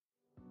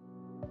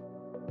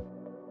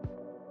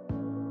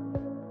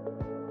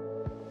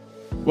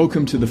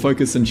Welcome to the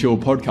Focus and Chill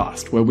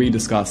podcast, where we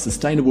discuss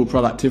sustainable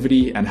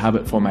productivity and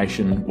habit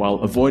formation while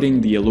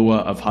avoiding the allure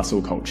of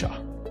hustle culture.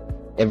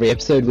 Every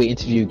episode, we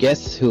interview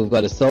guests who have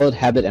got a solid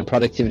habit and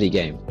productivity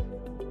game.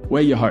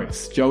 We're your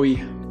hosts, Joey.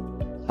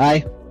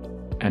 Hi.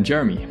 And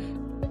Jeremy.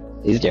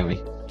 He's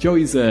Jeremy.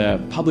 Joey's a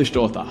published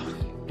author.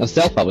 I'm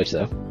self-published,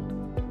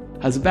 though.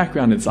 Has a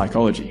background in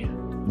psychology.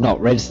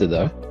 Not registered,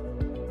 though.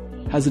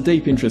 Has a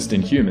deep interest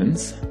in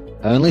humans.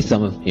 Only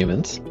some of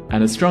humans.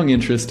 And a strong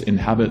interest in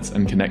habits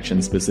and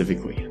connections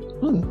specifically.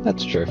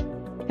 That's true.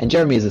 And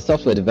Jeremy is a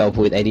software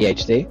developer with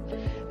ADHD,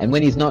 and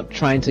when he's not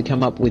trying to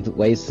come up with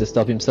ways to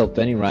stop himself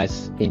burning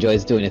rice, he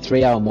enjoys doing a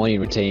 3-hour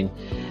morning routine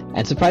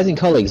and surprising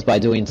colleagues by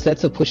doing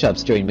sets of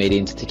push-ups during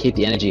meetings to keep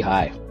the energy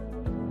high.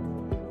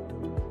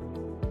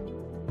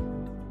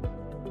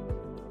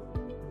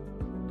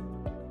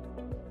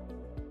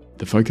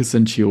 The Focus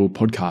and Chill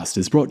podcast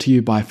is brought to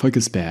you by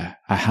FocusBear,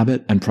 a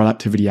habit and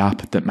productivity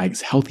app that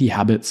makes healthy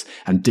habits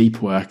and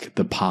deep work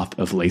the path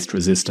of least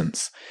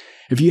resistance.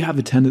 If you have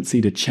a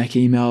tendency to check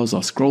emails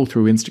or scroll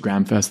through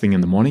Instagram first thing in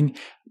the morning,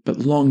 but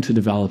long to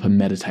develop a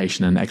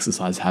meditation and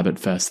exercise habit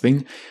first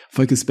thing,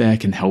 FocusBear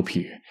can help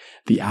you.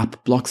 The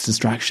app blocks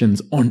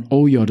distractions on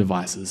all your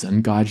devices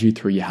and guides you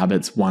through your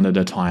habits one at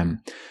a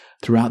time.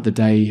 Throughout the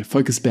day,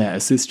 FocusBear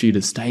assists you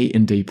to stay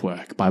in deep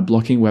work by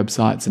blocking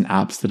websites and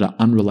apps that are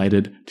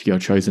unrelated to your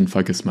chosen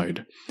focus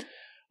mode.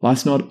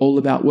 Life's not all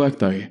about work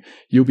though.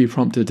 You'll be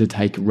prompted to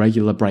take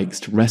regular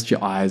breaks to rest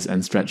your eyes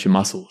and stretch your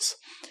muscles.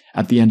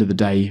 At the end of the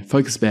day,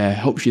 FocusBear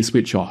helps you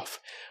switch off.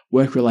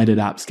 Work-related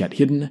apps get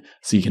hidden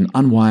so you can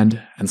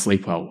unwind and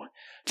sleep well.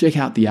 Check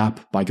out the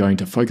app by going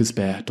to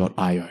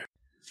focusbear.io.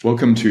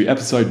 Welcome to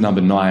episode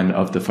number 9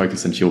 of the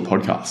Focus and Chill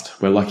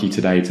podcast. We're lucky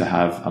today to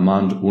have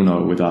Armand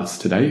Uno with us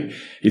today.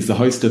 He's the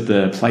host of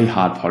the Play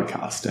Hard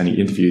podcast, and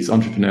he interviews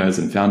entrepreneurs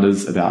and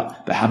founders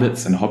about the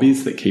habits and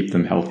hobbies that keep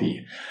them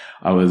healthy.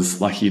 I was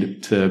lucky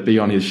to be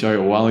on his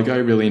show a while ago,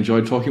 really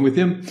enjoyed talking with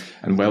him,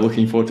 and we're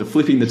looking forward to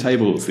flipping the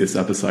tables this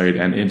episode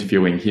and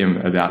interviewing him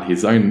about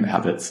his own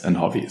habits and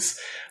hobbies.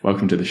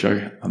 Welcome to the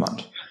show,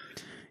 Armand.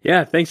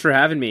 Yeah, thanks for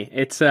having me.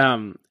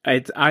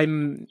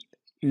 I'm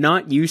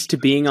not used to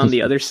being on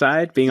the other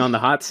side, being on the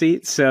hot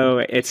seat, so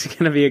it's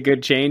going to be a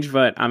good change,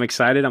 but I'm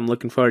excited. I'm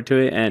looking forward to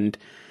it, and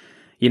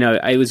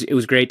it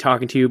was great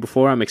talking to you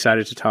before. I'm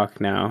excited to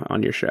talk now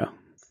on your show.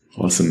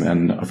 Awesome,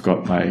 and I've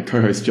got my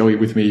co-host Joey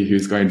with me,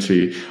 who's going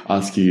to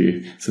ask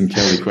you some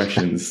curly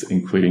questions,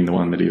 including the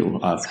one that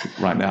he'll ask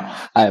right now.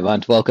 Hi,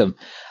 Armand. Welcome.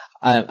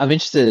 I'm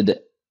interested,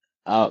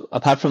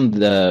 apart from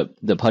the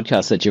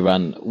podcast that you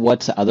run,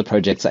 what other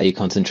projects are you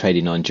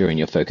concentrating on during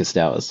your focused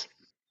hours?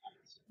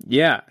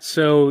 Yeah,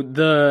 so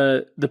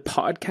the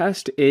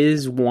podcast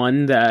is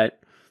one that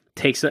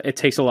takes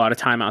a lot of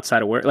time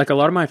outside of work. Like a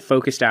lot of my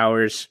focused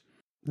hours,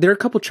 there are a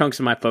couple chunks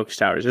of my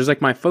focused hours. There's like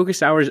my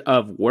focused hours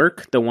of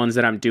work, the ones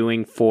that I'm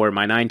doing for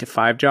my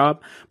 9-to-5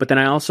 job, but then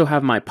I also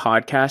have my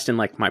podcast and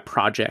like my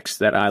projects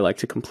that I like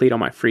to complete on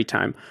my free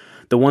time.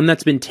 The one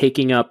that's been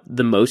taking up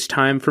the most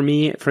time for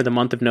me for the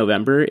month of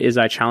November is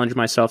I challenged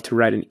myself to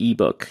write an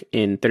ebook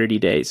in 30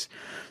 days.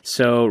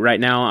 So right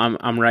now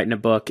I'm writing a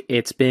book.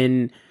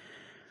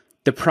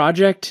 The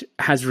project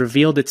has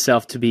revealed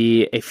itself to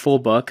be a full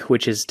book,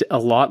 which is a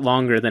lot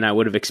longer than I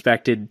would have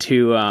expected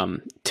to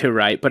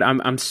write. But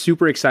I'm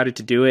super excited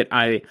to do it.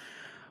 I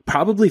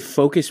probably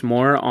focus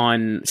more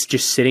on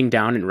just sitting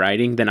down and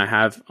writing than I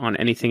have on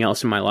anything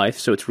else in my life.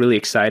 So it's really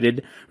exciting.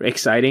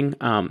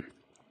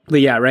 But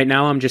yeah, right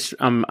now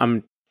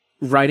I'm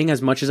writing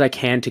as much as I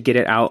can to get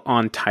it out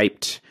on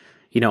typed,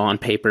 on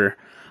paper.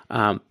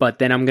 But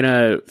then I'm going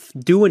to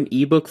do an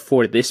ebook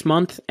for this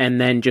month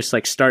and then just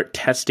like start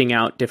testing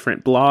out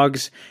different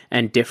blogs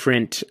and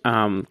different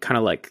kind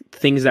of like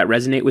things that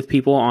resonate with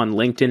people on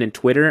LinkedIn and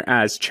Twitter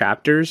as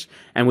chapters,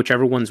 and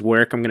whichever ones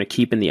work, I'm going to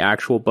keep in the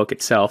actual book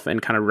itself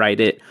and kind of write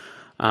it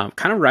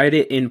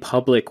in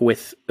public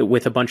with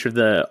a bunch of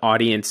the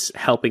audience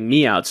helping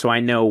me out. So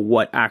I know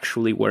what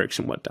actually works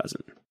and what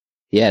doesn't.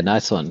 Yeah,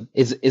 nice one.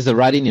 Is the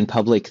writing in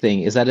public thing,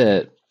 is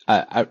that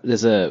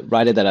there's a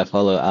writer that I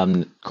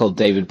follow called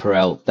David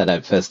Perel that I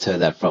first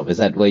heard that from. Is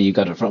that where you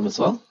got it from as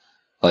well?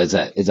 Or is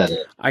that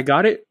it? I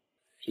got it.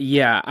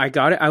 Yeah, I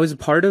got it. I was a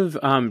part of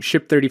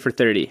Ship 30 for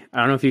 30. I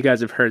don't know if you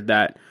guys have heard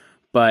that,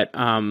 but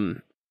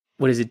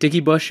what is it? Dickie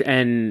Bush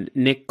and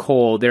Nick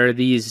Cole, they're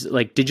these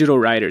like digital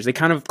writers. They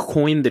kind of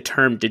coined the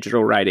term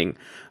digital writing,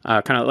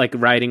 kind of like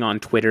writing on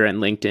Twitter and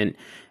LinkedIn.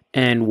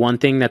 And one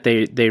thing that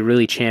they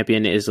really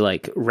champion is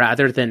like,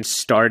 rather than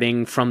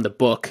starting from the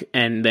book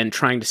and then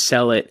trying to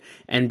sell it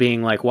and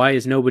being like, why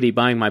is nobody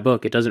buying my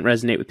book? It doesn't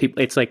resonate with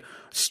people. It's like,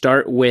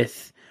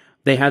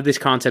 they have this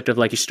concept of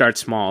like, you start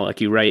small,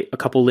 like you write a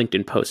couple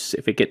LinkedIn posts.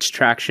 If it gets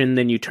traction,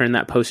 then you turn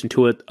that post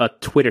into a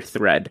Twitter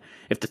thread.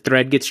 If the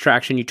thread gets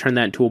traction, you turn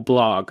that into a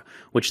blog,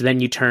 which then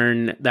you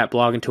turn that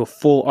blog into a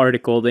full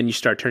article. Then you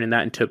start turning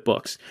that into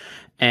books.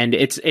 And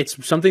it's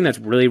something that's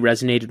really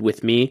resonated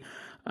with me.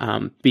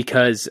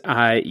 Because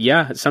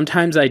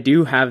sometimes I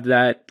do have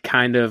that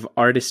kind of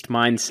artist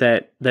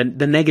mindset, the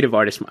negative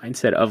artist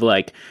mindset of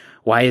like,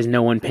 why is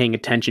no one paying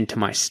attention to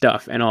my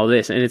stuff and all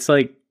this? And it's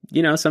like,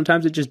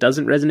 sometimes it just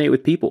doesn't resonate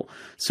with people.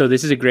 So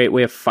this is a great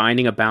way of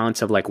finding a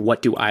balance of like,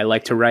 what do I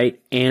like to write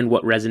and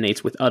what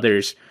resonates with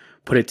others,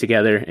 put it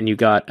together, and you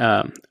got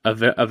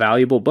a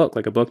valuable book,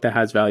 like a book that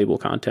has valuable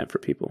content for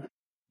people.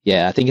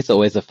 Yeah, I think it's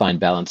always a fine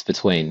balance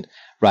between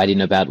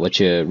writing about what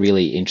you're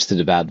really interested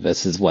about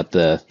versus what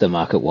the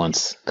market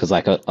wants. Because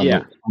like on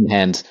the one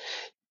hand,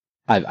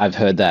 I've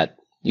heard that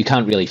you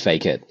can't really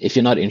fake it. If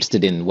you're not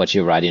interested in what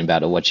you're writing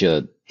about or what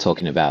you're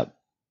talking about,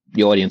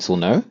 your audience will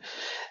know.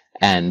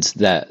 And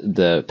that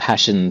the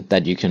passion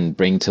that you can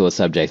bring to a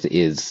subject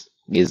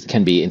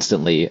can be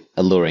instantly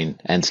alluring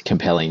and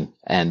compelling.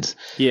 And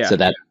so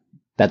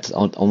that's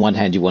on one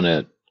hand, you want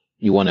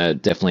to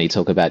definitely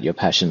talk about your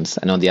passions.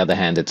 And on the other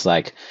hand, it's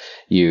like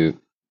you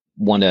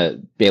want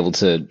to be able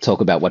to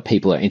talk about what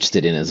people are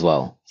interested in as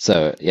well.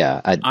 So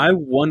yeah, I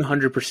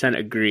 100%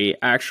 agree.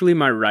 Actually,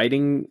 my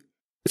writing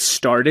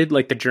started,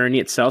 like the journey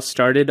itself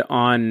started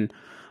on,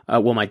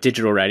 my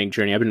digital writing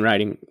journey. I've been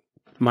writing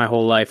my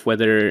whole life,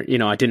 whether,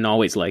 I didn't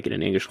always like it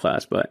in English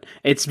class, but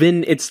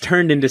it's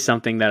turned into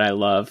something that I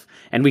love.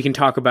 And we can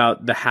talk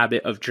about the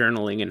habit of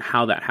journaling and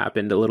how that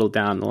happened a little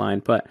down the line.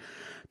 But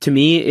to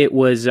me, it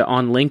was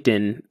on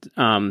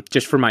LinkedIn,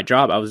 just for my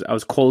job. I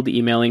was cold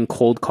emailing,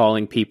 cold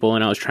calling people,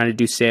 and I was trying to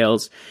do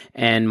sales.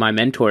 And my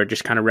mentor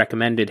just kind of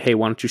recommended, hey,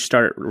 why don't you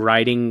start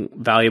writing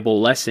valuable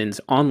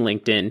lessons on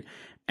LinkedIn?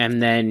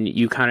 And then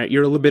you're a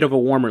little bit of a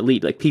warmer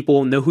lead. Like,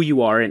 people know who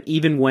you are. And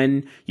even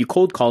when you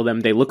cold call them,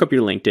 they look up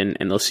your LinkedIn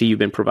and they'll see you've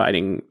been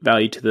providing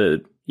value to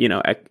the,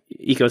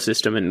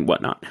 ecosystem and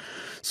whatnot.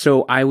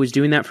 So I was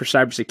doing that for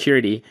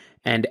cybersecurity.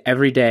 And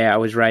every day I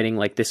was writing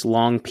like this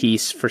long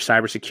piece for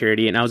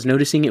cybersecurity. And I was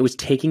noticing it was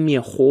taking me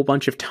a whole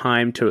bunch of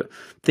time to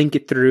think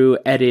it through,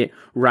 edit,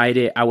 write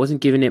it. I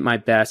wasn't giving it my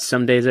best.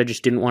 Some days I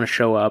just didn't want to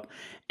show up.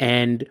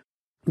 And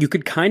you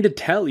could kind of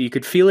tell, you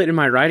could feel it in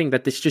my writing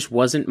that this just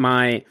wasn't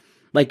my...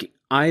 Like,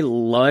 I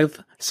love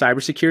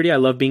cybersecurity. I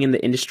love being in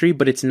the industry,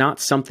 but it's not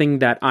something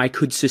that I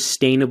could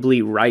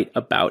sustainably write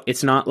about.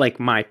 It's not like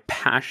my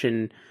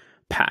passion.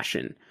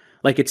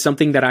 Like, it's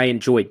something that I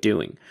enjoy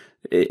doing.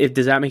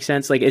 Does that make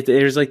sense? Like,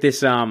 there's like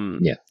this,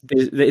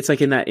 it's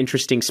like in that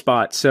interesting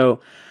spot. So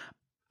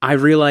I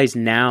realize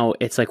now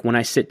it's like when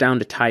I sit down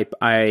to type,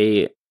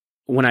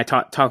 when I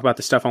talk about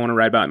the stuff I want to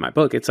write about in my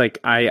book, it's like,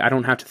 I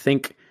don't have to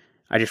think.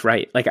 I just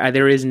write. Like,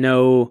 there is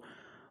no...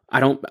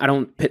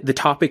 the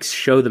topics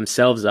show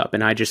themselves up,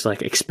 and I just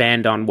like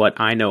expand on what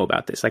I know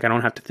about this. Like, I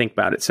don't have to think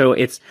about it. So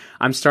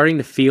I'm starting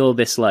to feel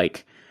this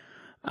like,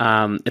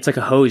 it's like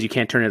a hose. You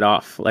can't turn it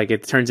off. Like,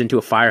 it turns into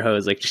a fire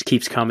hose, like just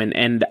keeps coming.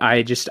 And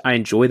I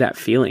enjoy that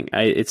feeling.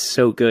 It's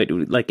so good.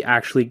 Like,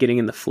 actually getting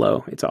in the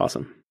flow. It's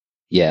awesome.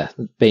 Yeah.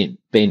 Being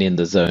in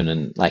the zone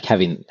and like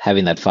having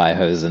that fire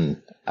hose, and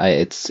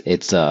it's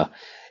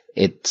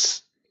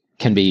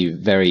can be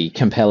very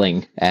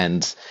compelling.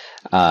 And,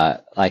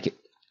 like,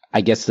 I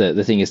guess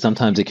the thing is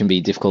sometimes it can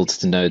be difficult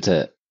to know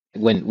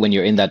when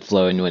you're in that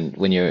flow and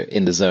when you're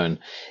in the zone,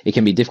 it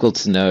can be difficult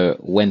to know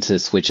when to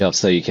switch off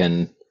so you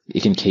can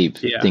keep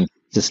things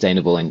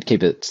sustainable and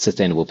keep a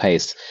sustainable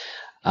pace.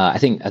 I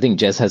think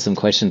Jez has some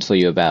questions for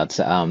you about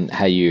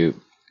how you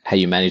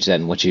manage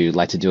that and what you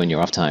like to do in your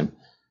off time.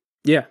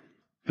 Yeah.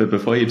 But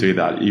before you do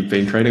that, you've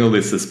been creating all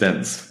this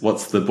suspense.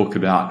 What's the book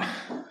about?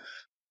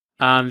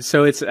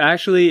 So it's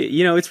actually,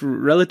 it's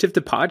relative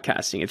to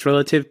podcasting. It's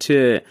relative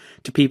to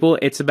people.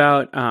 It's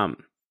about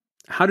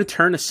how to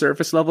turn a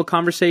surface level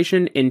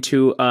conversation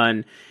into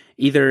an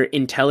either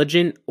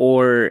intelligent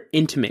or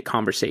intimate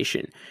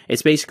conversation.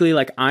 It's basically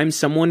like, I'm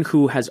someone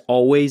who has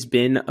always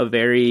been a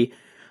very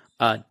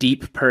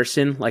deep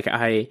person. Like,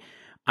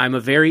 I'm a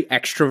very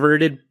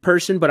extroverted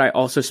person, but I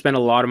also spend a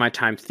lot of my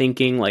time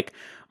thinking like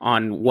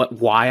on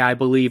why I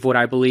believe what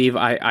I believe.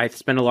 I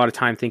spend a lot of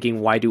time thinking,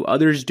 why do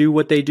others do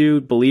what they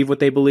do, believe what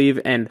they believe?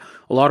 And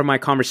a lot of my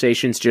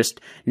conversations just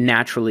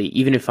naturally,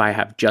 even if I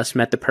have just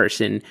met the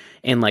person,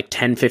 in like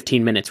 10,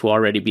 15 minutes, will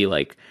already be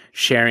like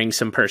sharing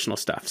some personal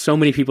stuff. So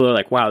many people are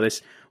like, wow,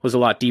 this was a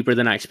lot deeper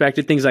than I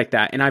expected, things like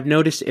that. And I've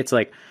noticed it's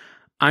like,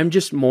 I'm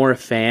just more a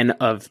fan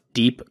of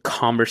deep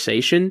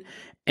conversation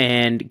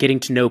and getting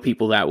to know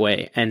people that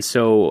way. And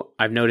so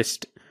I've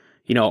noticed,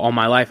 all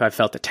my life, I've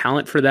felt a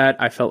talent for that.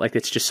 I felt like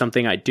it's just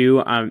something I do.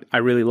 I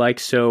really like.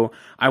 So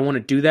I want to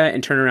do that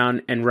and turn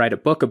around and write a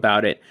book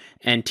about it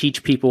and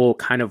teach people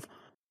kind of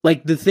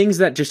like the things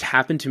that just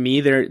happen to me.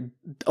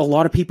 A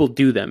lot of people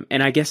do them.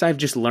 And I guess I've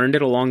just learned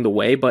it along the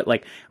way, but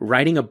like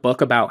writing a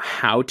book about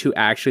how to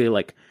actually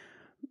like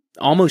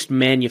almost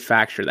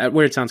manufacture that,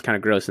 where it sounds kind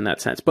of gross in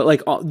that sense, but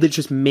like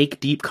just make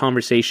deep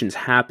conversations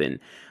happen.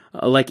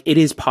 Like, it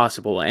is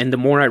possible. And the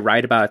more I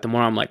write about it, the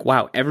more I'm like,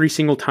 wow, every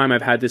single time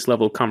I've had this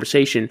level of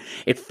conversation,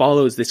 it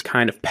follows this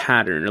kind of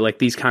pattern or like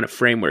these kind of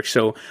frameworks.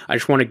 So I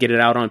just want to get it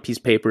out on a piece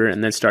of paper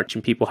and then start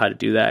teaching people how to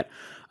do that.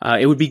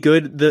 It would be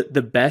good.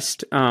 The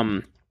best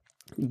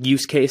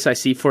use case I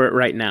see for it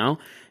right now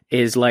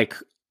is like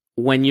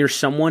when you're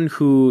someone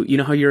who,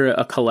 how you're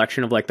a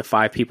collection of like the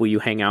 5 people you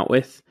hang out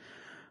with.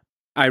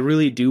 I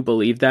really do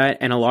believe that.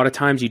 And a lot of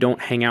times you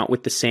don't hang out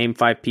with the same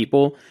 5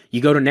 people.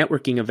 You go to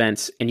networking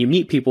events and you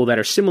meet people that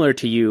are similar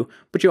to you,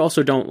 but you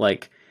also don't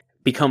like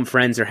become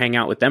friends or hang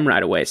out with them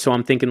right away. So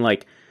I'm thinking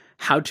like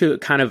how to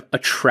kind of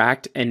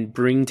attract and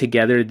bring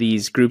together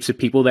these groups of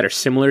people that are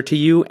similar to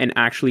you and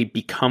actually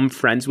become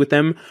friends with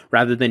them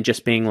rather than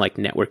just being like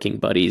networking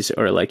buddies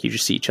or like you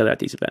just see each other at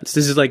these events.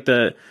 This is like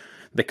the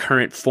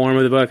current form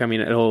of the book. I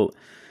mean,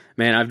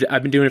 man,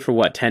 I've been doing it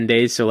for 10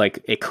 days, so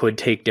like it could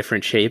take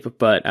different shape,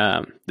 but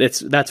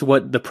that's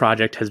what the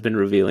project has been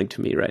revealing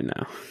to me right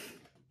now.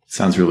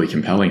 Sounds really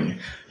compelling.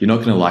 You're not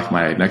going to like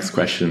my next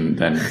question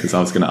then, because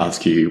I was going to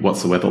ask you,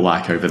 what's the weather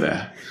like over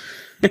there?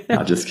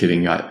 Just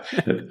kidding.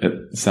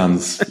 It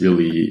sounds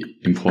really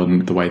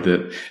important the way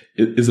that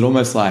is it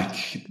almost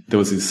like there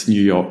was this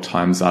New York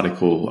Times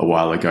article a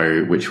while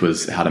ago, which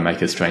was how to make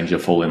a stranger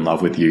fall in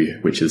love with you,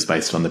 which is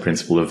based on the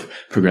principle of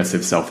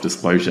progressive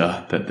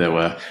self-disclosure, that there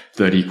were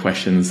 30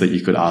 questions that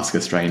you could ask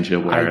a stranger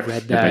where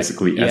it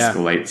basically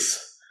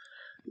escalates.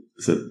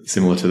 Is it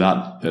similar to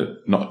that?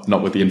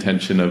 Not with the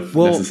intention of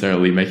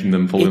necessarily making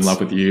them fall in love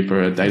with you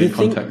for a dating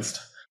context.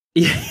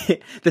 Yeah,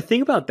 the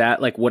thing about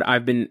that, like what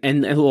I've been,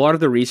 and a lot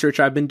of the research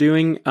I've been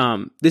doing,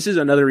 this is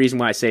another reason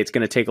why I say it's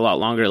going to take a lot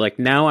longer. Like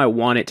now I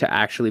want it to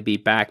actually be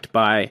backed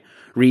by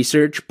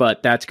research,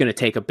 but that's going to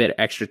take a bit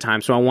extra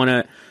time. So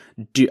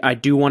I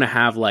do want to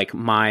have like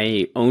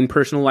my own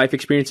personal life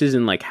experiences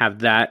and like have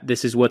that,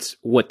 this is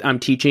what I'm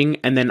teaching.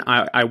 And then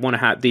I want to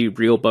have the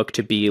real book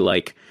to be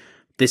like,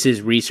 this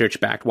is research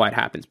backed why it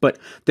happens. But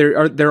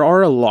there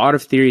are a lot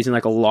of theories and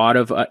like a lot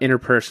of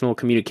interpersonal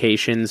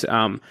communications,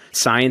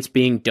 science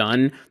being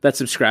done that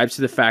subscribes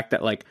to the fact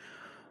that like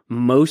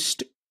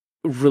most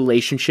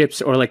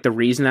relationships or like the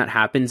reason that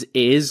happens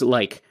is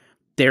like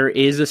there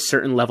is a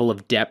certain level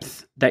of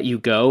depth that you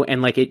go,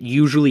 and like it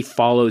usually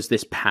follows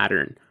this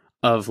pattern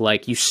of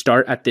like you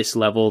start at this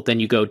level,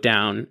 then you go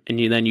down, and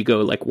then you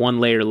go like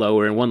one layer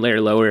lower and one layer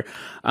lower,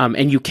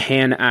 and you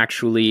can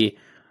actually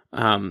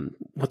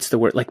what's the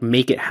word, like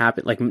make it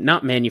happen, like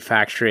not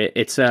manufacture it.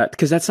 It's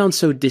because that sounds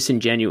so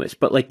disingenuous,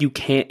 but like you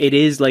can't, it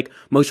is like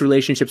most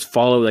relationships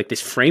follow like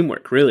this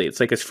framework. Really, it's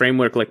like this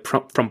framework like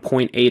from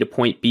point A to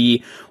point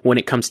B when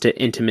it comes to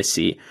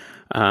intimacy,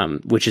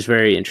 which is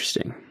very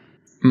interesting.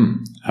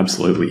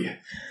 Absolutely.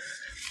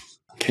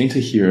 Keen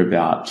to hear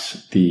about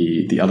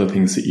the other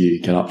things that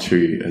you get up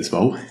to as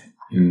well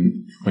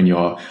when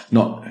you're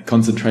not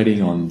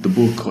concentrating on the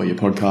book or your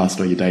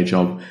podcast or your day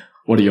job.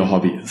 What are your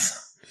hobbies?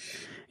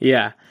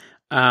 Yeah.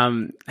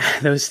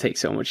 Those take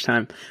so much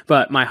time,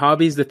 but my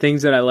hobbies, the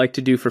things that I like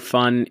to do for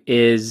fun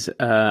is,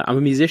 I'm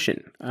a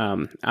musician.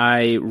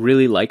 I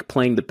really like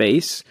playing the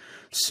bass.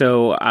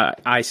 So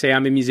I say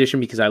I'm a musician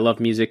because I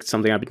love music. It's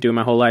something I've been doing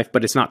my whole life,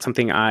 but it's not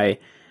something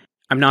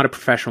I'm not a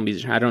professional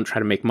musician. I don't try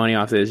to make money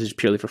off of this. It's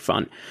purely for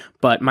fun.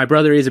 But my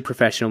brother is a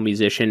professional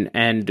musician.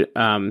 And,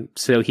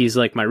 so he's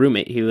like my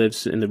roommate. He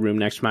lives in the room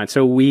next to mine.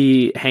 So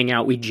we hang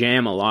out, we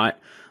jam a lot.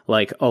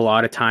 Like a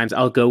lot of times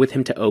I'll go with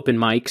him to open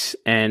mics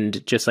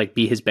and just like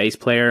be his bass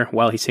player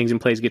while he sings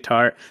and plays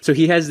guitar. So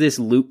he has this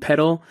loop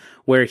pedal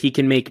where he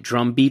can make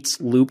drum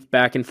beats loop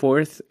back and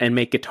forth and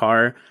make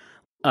guitar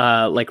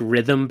like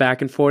rhythm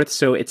back and forth.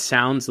 So it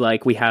sounds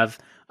like we have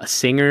a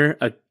singer,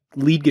 a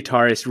lead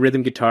guitarist,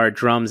 rhythm guitar,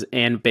 drums,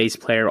 and bass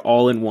player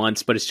all in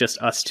once, but it's just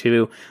us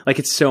two. Like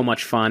it's so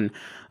much fun.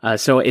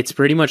 So it's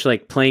pretty much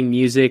like playing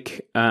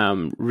music,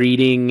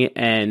 reading,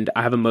 and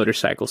I have a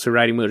motorcycle. So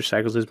riding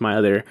motorcycles is my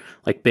other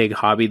like big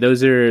hobby.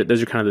 Those are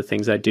kind of the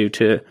things I do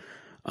to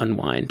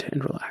unwind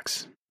and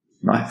relax.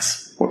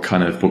 Nice. What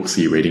kind of books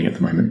are you reading at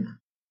the moment?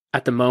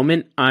 At the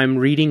moment, I'm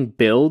reading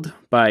Build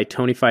by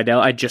Tony Fidel.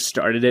 I just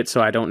started it,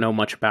 so I don't know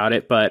much about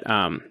it, but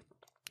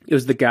it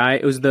was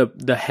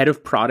the head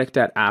of product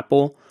at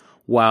Apple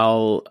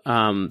while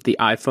the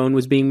iPhone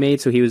was being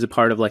made. So he was a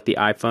part of like the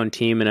iPhone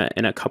team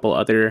and a couple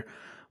other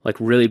like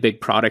really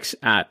big products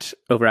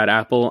over at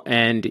Apple.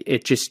 And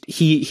it just,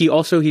 he's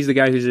the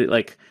guy who's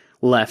like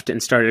left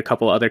and started a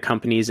couple other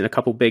companies and a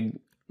couple big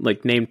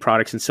like named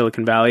products in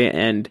Silicon Valley.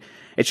 And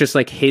it's just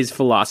like his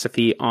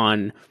philosophy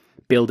on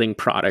building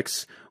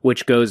products,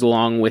 which goes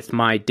along with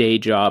my day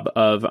job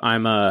of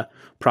I'm a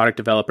product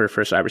developer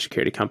for a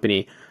cybersecurity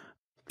company.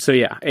 So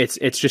yeah,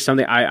 it's just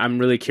something I'm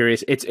really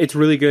curious. It's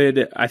really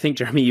good. I think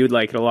Jeremy, you'd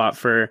like it a lot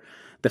for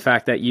the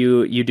fact that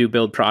you do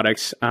build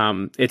products.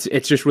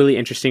 It's just really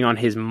interesting on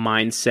his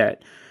mindset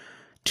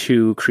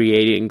to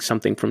creating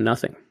something from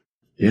nothing.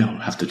 Yeah, I'll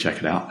have to check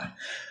it out.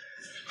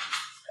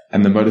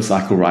 And the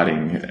motorcycle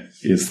riding,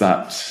 is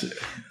that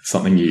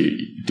something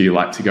do you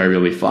like to go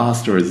really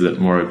fast, or is it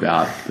more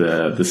about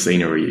the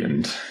scenery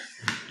and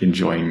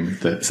enjoying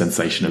the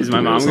sensation of? Is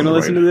my mom going to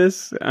listen to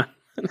this? I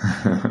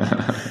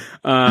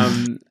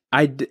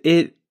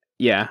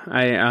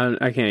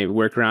can't even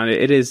work around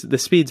it. It is the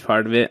speed's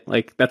part of it.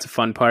 Like that's a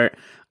fun part.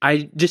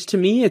 To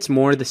me, it's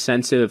more the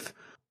sense of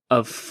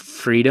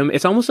freedom.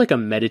 It's almost like a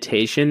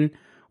meditation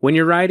when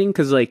you're riding,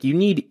 because like you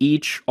need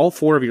all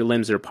 4 of your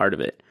limbs are a part of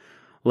it.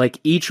 Like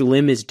each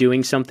limb is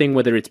doing something,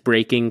 whether it's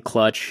braking,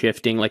 clutch,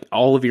 shifting, like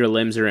all of your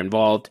limbs are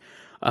involved.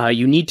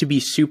 You need to be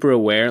super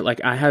aware.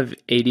 Like I have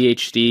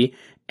ADHD,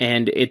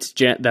 and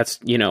that's,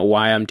 you know,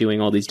 why I'm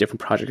doing all these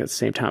different projects at the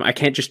same time. I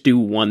can't just do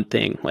one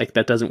thing. Like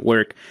that doesn't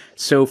work.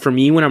 So for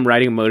me, when I'm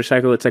riding a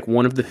motorcycle, it's like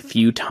one of the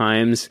few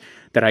times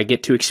that I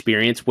get to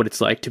experience what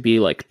it's like to be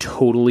like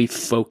totally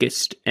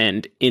focused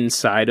and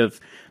inside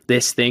of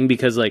this thing,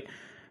 because like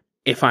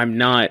if I'm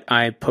not,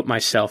 I put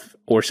myself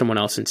or someone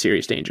else in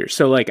serious danger.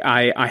 So like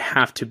I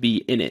have to be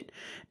in it.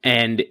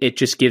 And it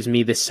just gives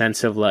me this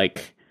sense of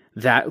like,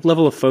 that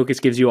level of focus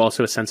gives you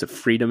also a sense of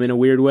freedom in a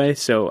weird way.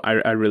 So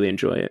I really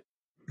enjoy it.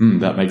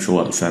 That makes a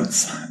lot of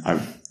sense.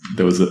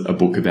 There was a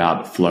book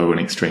about flow and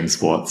extreme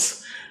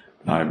sports.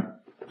 I'm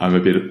a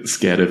bit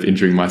scared of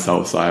injuring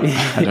myself, so I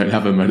don't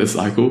have a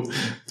motorcycle,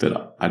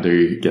 but I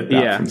do get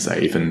that from,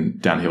 say, even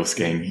downhill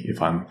skiing.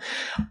 If I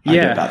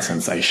get that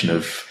sensation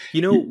of,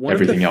 you know,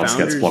 everything else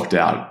gets blocked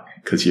out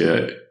because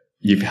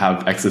you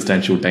have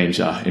existential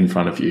danger in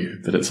front of you,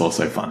 but it's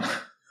also fun.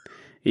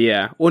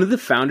 Yeah. One of the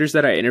founders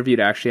that I interviewed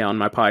actually on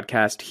my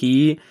podcast,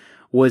 he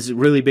was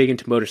really big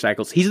into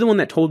motorcycles. He's the one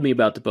that told me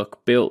about the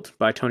book Build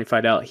by Tony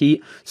Fidel.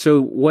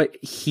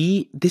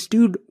 This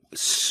dude,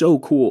 so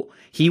cool.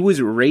 He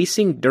was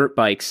racing dirt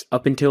bikes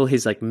up until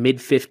his like mid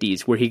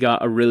 50s, where he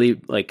got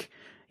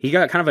he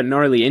got kind of a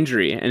gnarly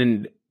injury,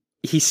 and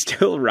he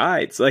still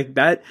rides. Like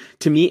that,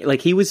 to me,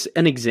 like he was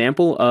an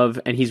example of,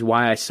 and he's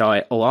why I saw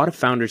it, a lot of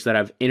founders that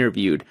I've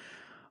interviewed,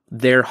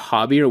 their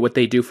hobby or what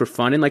they do for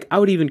fun. And like, I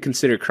would even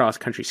consider cross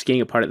country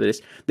skiing a part of this.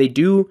 They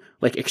do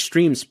like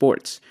extreme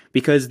sports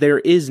because there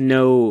is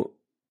no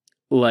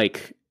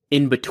like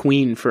in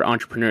between for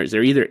entrepreneurs.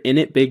 They're either in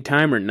it big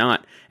time or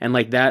not. And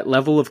like that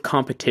level of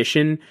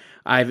competition,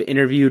 I've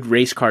interviewed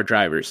race car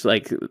drivers,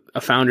 like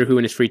a founder who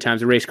in his free time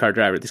is a race car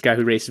driver, this guy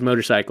who races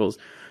motorcycles,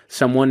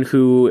 someone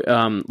who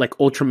like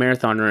ultra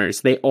marathon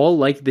runners. They all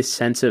like this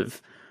sense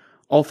of,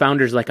 all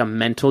founders like a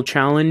mental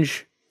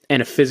challenge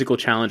and a physical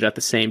challenge at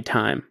the same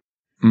time.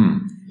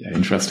 Yeah,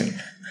 interesting.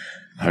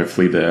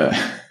 Hopefully the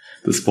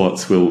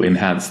sports will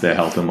enhance their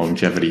health and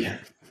longevity.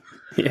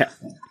 Yeah.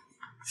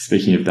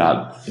 Speaking of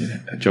that,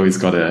 Joey's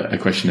got a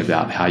question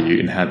about how you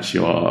enhance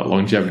your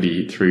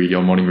longevity through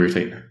your morning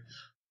routine.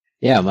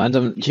 Yeah, man,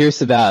 I'm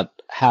curious about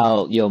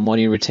how your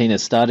morning routine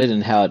has started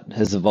and how it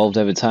has evolved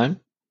over time.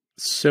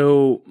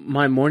 So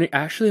my morning,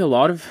 actually a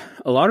lot of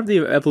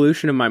the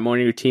evolution of my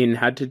morning routine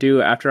had to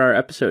do after our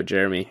episode,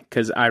 Jeremy,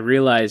 because I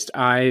realized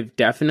I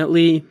get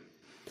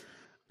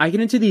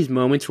into these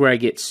moments where I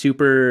get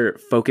super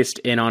focused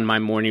in on my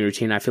morning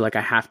routine. I feel like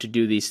I have to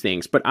do these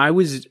things, but I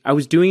was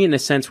doing it in a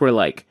sense where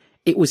like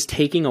it was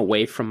taking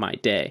away from my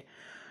day.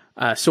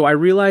 So I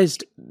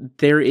realized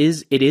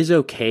it is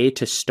okay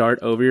to start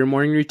over your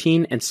morning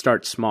routine and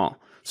start small.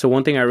 So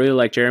one thing I really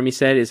like Jeremy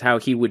said is how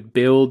he would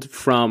build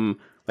from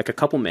like a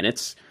couple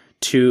minutes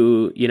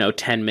to,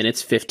 10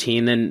 minutes,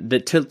 15, then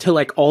to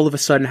like all of a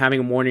sudden having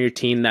a morning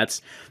routine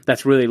that's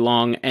really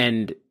long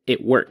and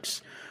it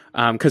works.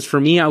 Because for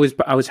me, I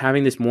was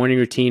having this morning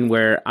routine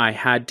where I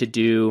had to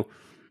do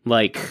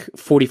like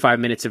 45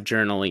 minutes of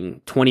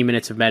journaling, 20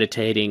 minutes of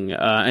meditating,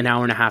 an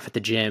hour and a half at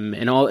the gym,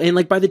 and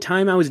like by the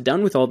time I was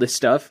done with all this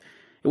stuff,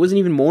 it wasn't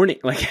even morning.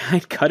 Like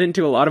I'd cut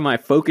into a lot of my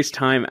focus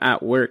time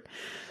at work.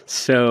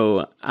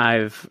 So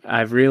I've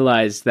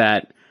realized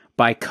that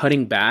by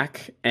cutting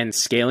back and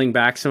scaling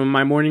back some of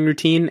my morning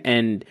routine,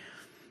 and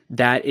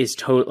that is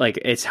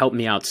it's helped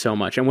me out so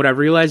much. And what I've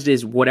realized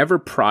is whatever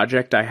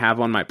project I have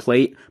on my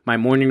plate, my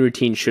morning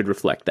routine should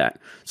reflect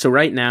that. So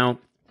right now,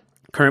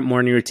 current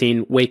morning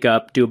routine, wake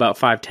up, do about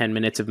 5-10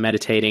 minutes of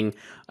meditating,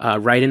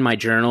 write in my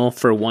journal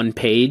for 1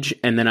 page,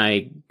 and then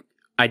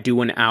I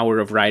do an hour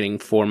of writing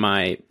for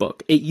my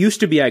book. It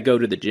used to be I go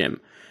to the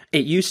gym.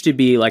 It used to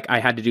be like I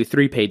had to do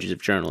 3 pages of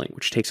journaling,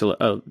 which takes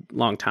a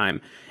long time.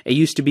 It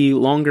used to be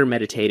longer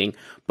meditating,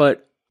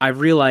 but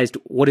I've realized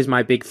what is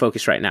my big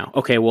focus right now.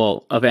 Okay,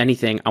 well, of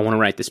anything, I want to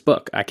write this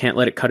book. I can't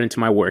let it cut into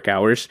my work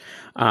hours.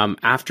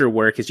 After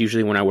work is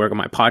usually when I work on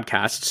my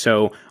podcast,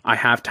 so I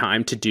have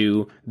time to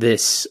do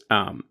this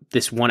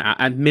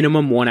at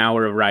minimum 1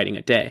 hour of writing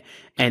a day.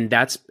 And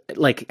that's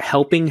like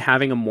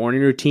having a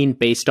morning routine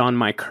based on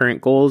my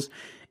current goals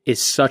is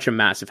such a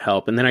massive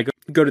help. And then I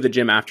go to the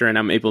gym after and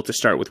I'm able to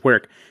start with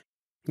work.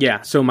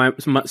 Yeah, so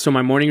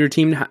my morning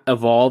routine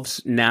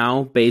evolves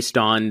now based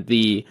on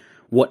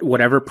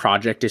whatever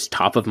project is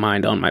top of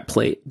mind on my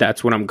plate.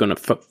 That's what I'm going to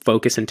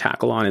focus and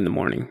tackle on in the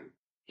morning.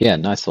 Yeah,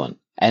 nice one.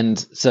 And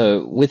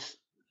so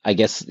I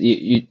guess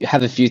you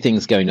have a few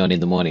things going on in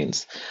the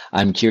mornings.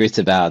 I'm curious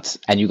about,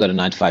 and you've got a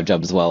 9-to-5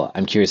 job as well.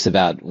 I'm curious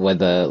about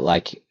whether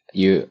like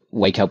you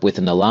wake up with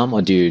an alarm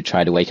or do you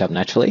try to wake up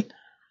naturally?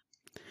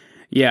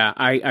 Yeah,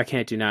 I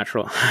can't do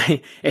natural.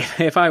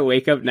 If I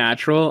wake up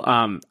natural,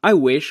 I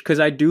wish, because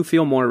I do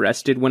feel more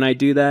rested when I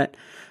do that.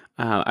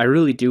 I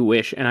really do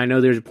wish, and I know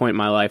there's a point in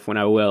my life when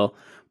I will,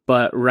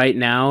 but right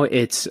now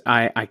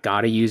I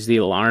gotta use the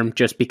alarm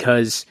just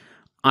because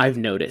I've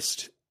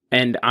noticed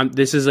And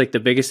this is like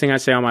the biggest thing I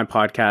say on my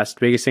podcast,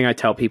 biggest thing I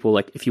tell people,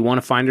 like, if you want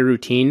to find a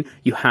routine,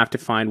 you have to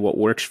find what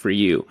works for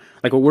you.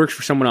 Like, what works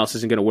for someone else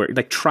isn't going to work.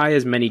 Like, try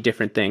as many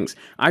different things.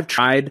 I've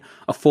tried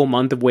a full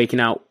month of waking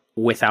up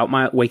without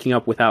my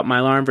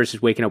alarm versus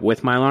waking up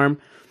with my alarm.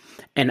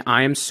 And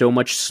I am so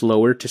much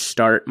slower to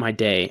start my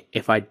day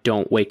if I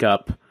don't wake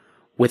up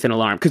with an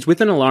alarm. Because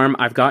with an alarm,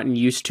 I've gotten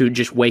used to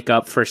just wake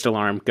up, first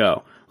alarm,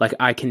 go. Like,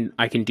 I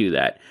can do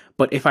that.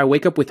 But if I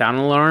wake up without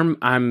an alarm,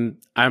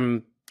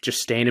 I'm just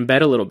staying in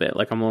bed a little bit.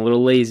 Like, I'm a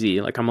little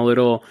lazy. Like, I'm a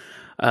little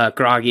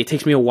groggy. It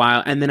takes me a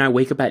while. And then I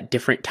wake up at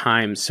different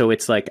times. So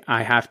it's like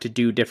I have to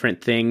do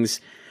different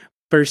things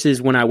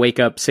versus when I wake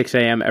up 6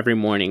 a.m. every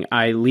morning.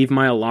 I leave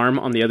my alarm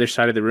on the other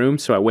side of the room.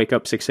 So I wake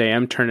up 6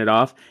 a.m., turn it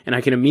off, and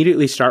I can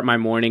immediately start my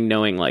morning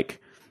knowing, like,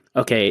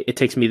 okay, it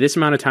takes me this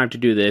amount of time to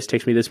do this,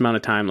 takes me this amount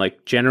of time.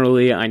 Like,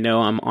 generally, I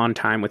know I'm on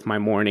time with my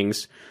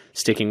mornings,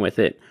 sticking with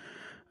it.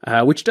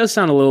 Which does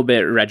sound a little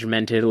bit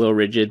regimented, a little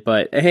rigid,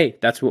 but hey,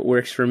 that's what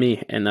works for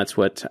me, and that's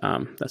what's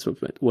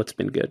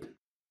been good.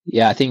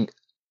 Yeah, I think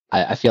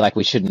I feel like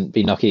we shouldn't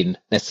be knocking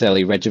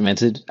necessarily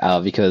regimented,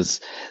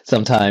 because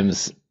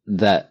sometimes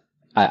that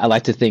I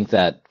like to think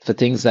that for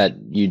things that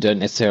you don't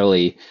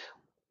necessarily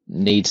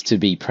need to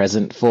be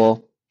present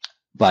for,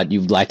 but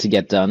you'd like to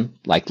get done,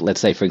 like,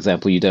 let's say, for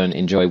example, you don't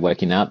enjoy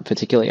working out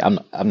particularly. I'm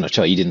not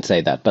sure, you didn't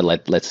say that, but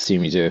let's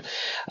assume you do.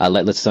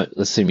 Let's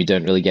assume you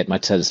don't really get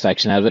much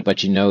satisfaction out of it,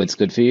 but you know it's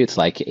good for you. It's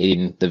like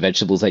eating the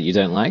vegetables that you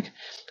don't like.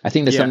 I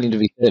think there's something to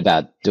be said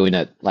about doing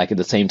it like at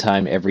the same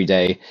time every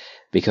day,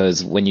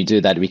 because when you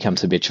do that, it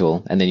becomes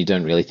habitual, and then you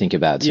don't really think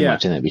about it too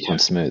much, and it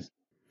becomes smooth.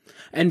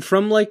 And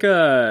from like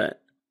a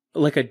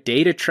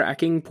data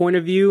tracking point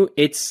of view,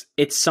 it's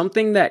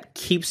something that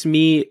keeps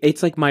me,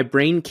 it's like my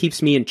brain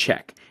keeps me in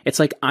check. It's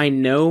like, I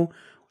know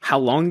how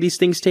long these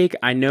things take.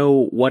 I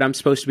know what I'm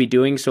supposed to be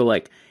doing. So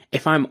like,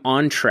 if I'm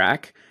on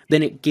track,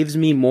 then it gives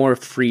me more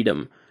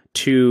freedom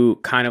to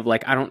kind of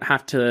like, I don't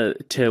have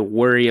to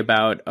worry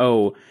about,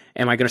 oh,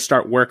 am I going to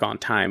start work on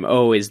time?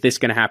 Oh, is this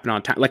going to happen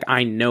on time? Like,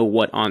 I know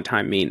what on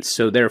time means.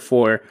 So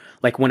therefore,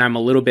 like, when I'm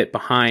a little bit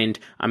behind,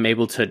 I'm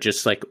able to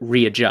just like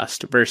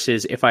readjust,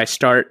 versus if I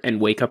start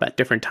and wake up at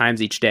different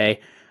times each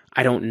day,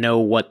 I don't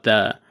know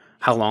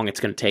how long it's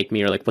going to take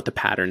me, or like what the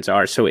patterns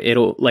are. So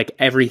it'll, like,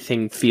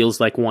 everything feels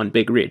like one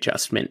big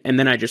readjustment, and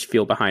then I just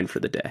feel behind for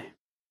the day.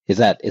 Is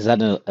that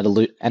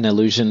an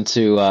allusion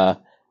to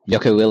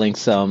Jocko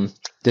Willink's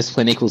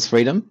Discipline Equals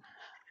Freedom?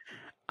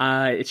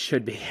 It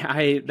should be.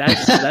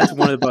 That's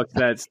one of the books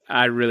that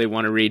I really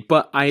want to read.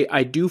 But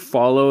I do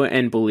follow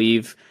and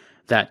believe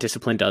that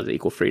discipline does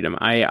equal freedom.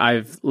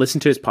 I've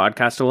listened to his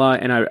podcast a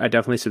lot, and I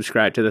definitely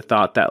subscribe to the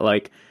thought that,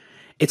 like,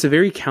 it's a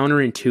very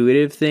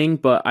counterintuitive thing,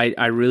 but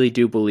I really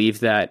do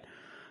believe that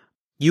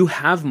you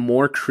have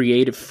more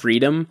creative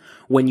freedom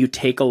when you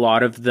take a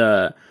lot of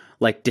the,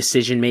 like,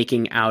 decision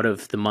making out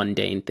of the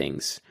mundane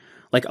things.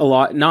 Like, a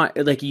lot, not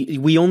like,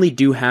 we only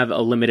do have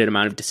a limited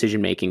amount of decision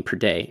making per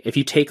day. If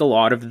you take a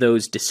lot of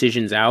those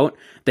decisions out,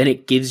 then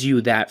it gives you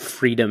that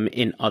freedom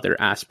in other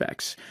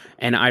aspects.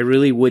 And I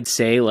really would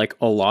say, like,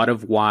 a lot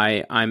of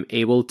my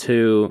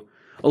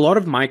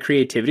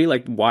creativity,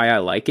 like, why I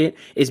like it,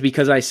 is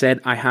because I said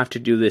I have to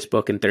do this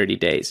book in 30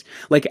 days.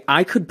 Like,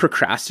 I could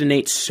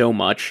procrastinate so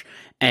much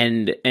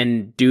and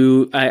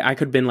I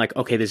could have been like,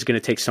 okay, this is going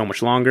to take so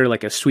much longer,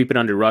 like a sweep it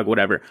under rug,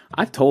 whatever.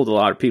 I've told a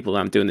lot of people that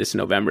I'm doing this in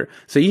November.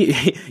 So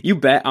you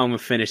bet I'm going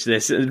to finish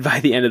this by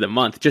the end of the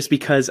month, just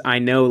because I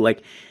know,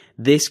 like,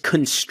 this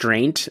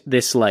constraint,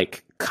 this,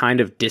 like, kind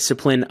of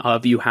discipline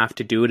of you have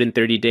to do it in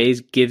 30 days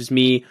gives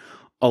me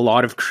a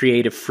lot of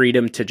creative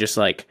freedom to just,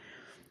 like,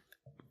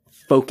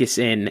 focus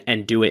in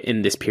and do it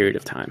in this period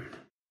of time.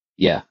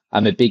 Yeah,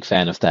 I'm a big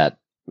fan of that.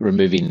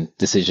 Removing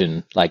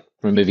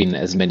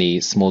as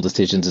many small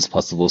decisions as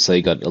possible, so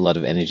you got a lot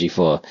of energy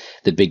for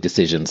the big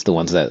decisions, the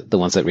ones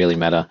that really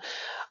matter.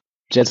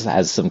 Jess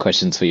has some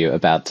questions for you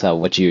about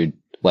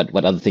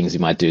what other things you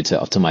might do to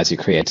optimize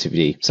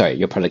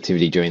your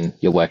productivity during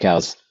your work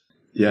hours.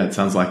 Yeah, it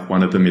sounds like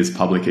one of them is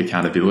public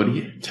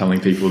accountability, telling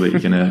people that you're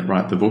going to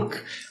write the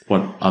book.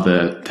 What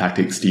other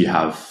tactics do you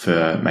have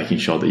for making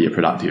sure that you're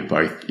productive,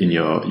 both in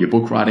your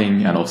book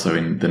writing and also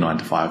in the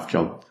 9-to-5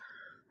 job?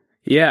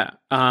 Yeah,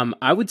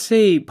 I would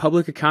say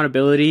public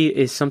accountability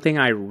is something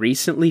I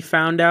recently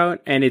found out,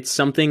 and it's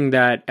something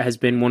that has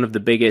been one of the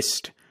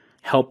biggest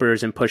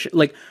helpers and push.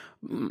 Like,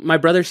 my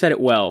brother said it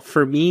well.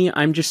 For me,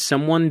 I'm just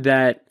someone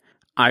that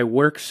I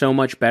work so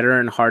much better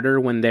and harder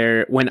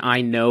when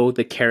I know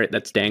the carrot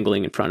that's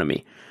dangling in front of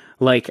me.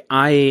 Like,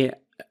 I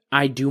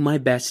do my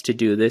best to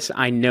do this.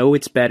 I know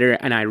it's better,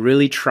 and I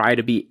really try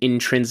to be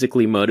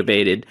intrinsically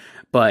motivated,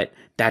 but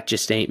that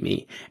just ain't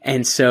me.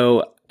 And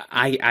so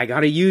I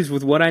got to use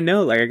with what I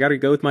know. Like, I got to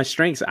go with my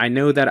strengths. I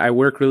know that I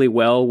work really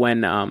well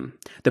when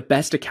the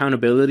best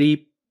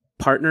accountability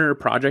partner or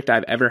project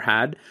I've ever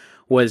had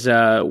was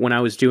when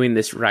I was doing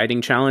this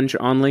writing challenge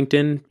on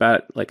LinkedIn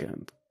about like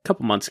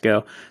couple months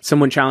ago,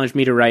 someone challenged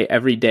me to write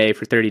every day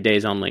for 30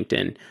 days on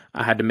LinkedIn.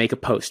 I had to make a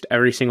post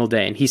every single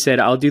day. And he said,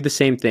 I'll do the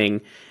same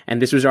thing.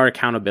 And this was our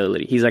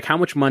accountability. He's like, how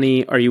much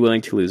money are you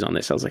willing to lose on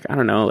this? I was like, I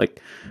don't know,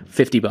 like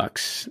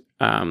 $50,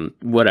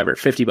 whatever,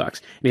 $50.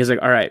 And he was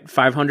like, all right,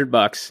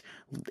 $500.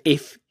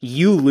 If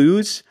you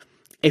lose,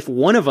 if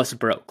one of us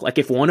broke, like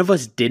if one of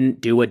us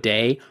didn't do a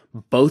day,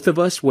 both of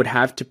us would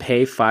have to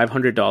pay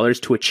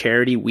 $500 to a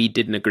charity we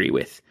didn't agree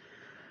with.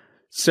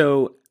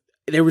 So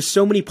there was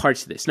so many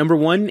parts to this. Number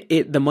one,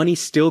 the money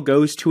still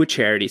goes to a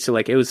charity. So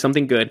like it was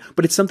something good,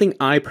 but it's something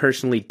I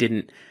personally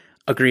didn't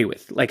agree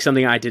with, like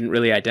something I didn't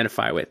really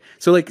identify with.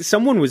 So like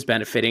someone was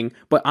benefiting,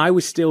 but I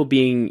was still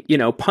being,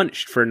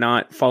 punished for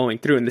not following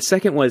through. And the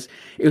second was,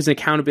 it was an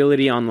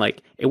accountability on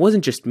like, it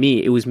wasn't just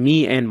me, it was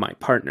me and my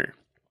partner.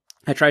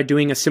 I tried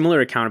doing a similar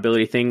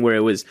accountability thing where it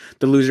was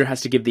the loser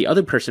has to give the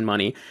other person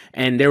money.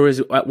 And there was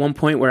at one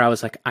point where I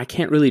was like, I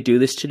can't really do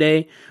this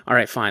today. All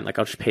right, fine. Like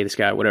I'll just pay this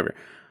guy, whatever.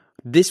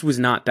 This was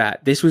not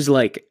that. This was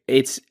like,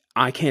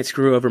 I can't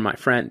screw over my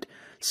friend.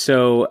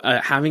 So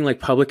having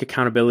like public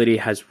accountability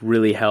has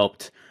really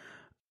helped.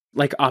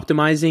 Like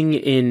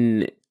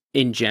optimizing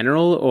in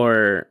general,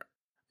 or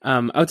I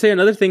would say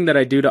another thing that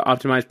I do to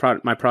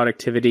optimize my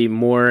productivity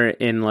more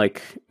in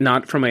like,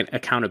 not from an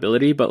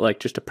accountability, but like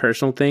just a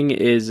personal thing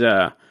is,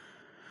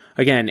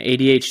 again,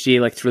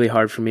 ADHD, like it's really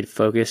hard for me to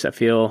focus. I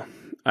feel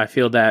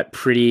that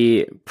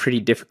pretty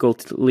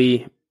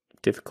difficulty,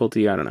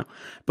 I don't know.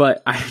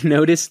 But I've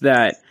noticed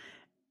that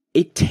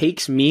it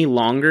takes me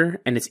longer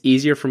and it's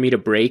easier for me to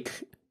break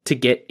to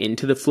get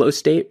into the flow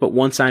state. But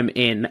once I'm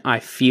in,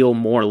 I feel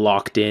more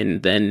locked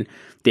in than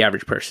the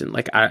average person.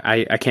 Like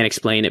I can't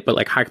explain it, but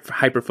like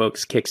hyper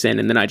focus kicks in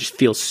and then I just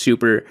feel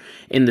super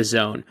in the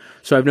zone.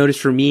 So I've noticed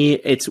for me,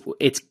 it's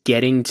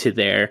getting to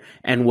there.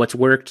 And what's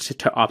worked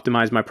to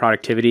optimize my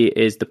productivity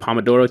is the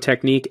Pomodoro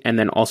technique. And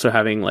then also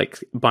having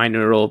like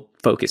binaural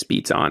focus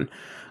beats on.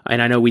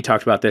 And I know we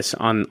talked about this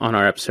on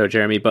our episode,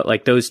 Jeremy, but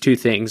like those two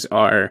things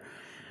are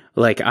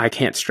like, I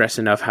can't stress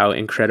enough how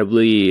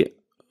incredibly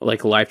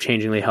like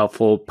life-changingly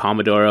helpful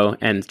Pomodoro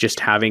and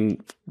just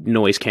having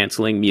noise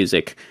canceling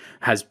music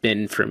has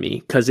been for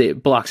me, because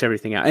it blocks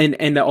everything out.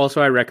 And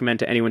also I recommend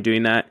to anyone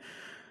doing that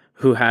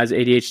who has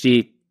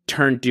ADHD,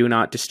 turn do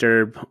not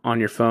disturb on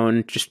your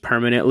phone just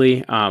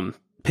permanently.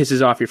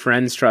 Pisses off your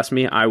friends. Trust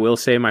me, I will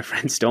say my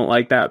friends don't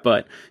like that,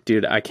 but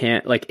dude, I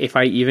can't, like if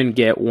I even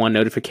get one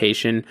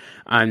notification,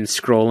 I'm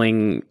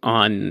scrolling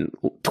on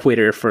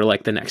Twitter for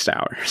like the next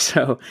hour.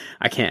 So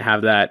I can't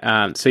have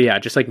that. So yeah,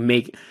 just like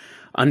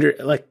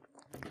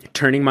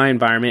turning my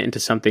environment into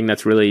something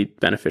that's really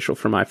beneficial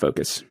for my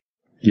focus.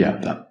 Yeah,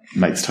 that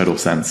makes total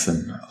sense.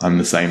 And I'm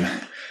the same.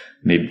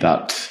 Need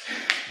that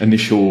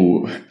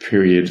initial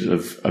period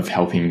of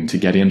helping to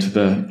get into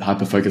the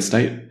hyperfocus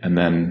state. And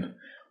then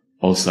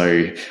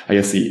also, I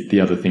guess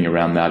the other thing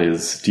around that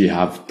is, do you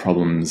have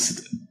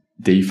problems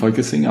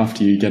defocusing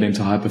after you get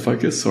into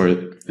hyperfocus? Or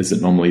is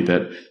it normally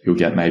that you'll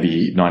get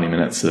maybe 90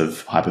 minutes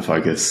of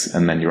hyperfocus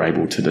and then you're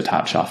able to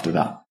detach after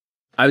that?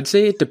 I would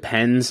say it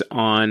depends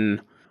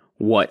on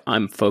what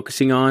I'm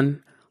focusing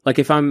on. Like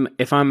if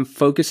I'm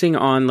focusing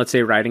on, let's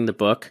say, writing the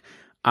book,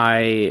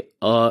 I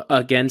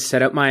again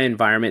set up my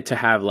environment to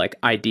have like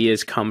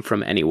ideas come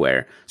from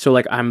anywhere. So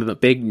like I'm a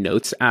big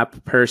notes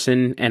app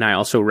person, and I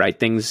also write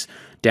things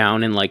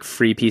down in like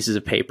free pieces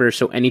of paper.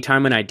 So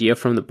anytime an idea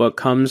from the book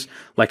comes,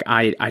 like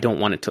I don't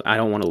want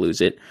to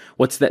lose it.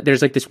 What's that?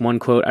 There's like this one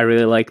quote I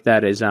really like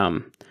that is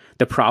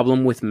the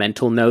problem with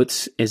mental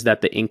notes is that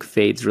the ink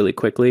fades really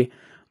quickly.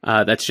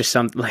 That's just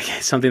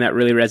something that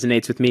really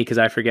resonates with me because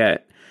I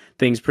forget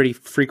things pretty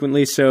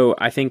frequently. So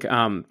I think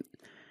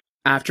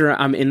after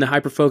I'm in the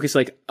hyperfocus,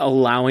 like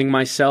allowing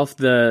myself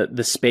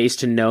the space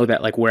to know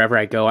that like wherever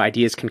I go,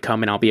 ideas can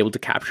come and I'll be able to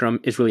capture them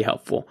is really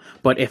helpful.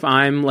 But if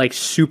I'm like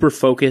super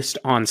focused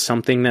on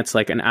something that's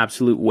like an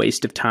absolute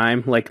waste of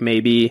time, like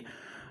maybe,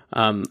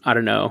 I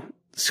don't know,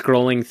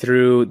 scrolling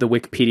through the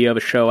Wikipedia of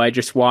a show I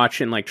just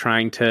watched and like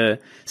trying to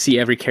see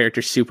every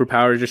character's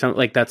superpowers or something,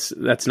 like that's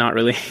not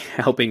really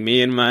helping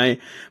me in my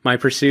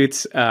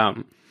pursuits.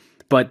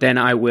 But then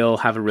I will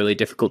have a really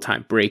difficult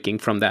time breaking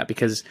from that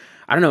because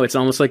I don't know, it's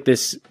almost like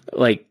this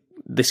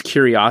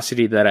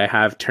curiosity that I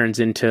have turns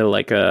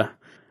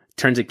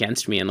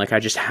against me. And like, I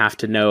just have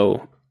to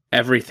know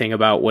everything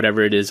about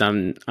whatever it is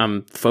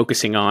I'm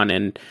focusing on,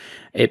 and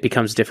it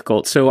becomes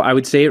difficult. So I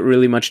would say it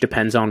really much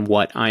depends on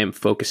what I am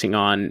focusing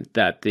on,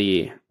 that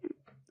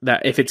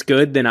if it's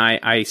good, then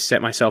I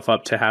set myself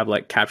up to have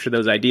like capture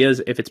those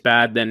ideas. If it's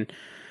bad, then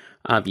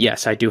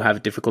yes, I do have a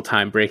difficult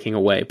time breaking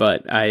away,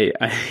 but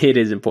it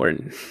is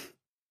important.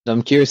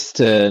 I'm curious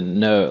to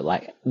know,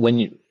 like,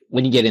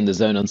 when you get in the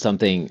zone on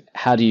something,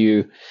 how do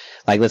you,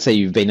 like, let's say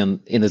you've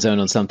been in the zone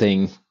on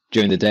something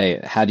during the day,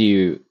 how do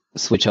you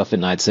switch off at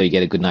night so you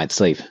get a good night's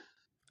sleep?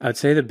 I'd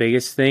say the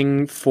biggest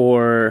thing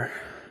for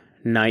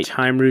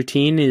nighttime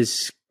routine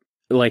is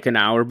like an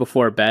hour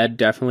before bed,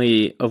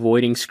 definitely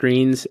avoiding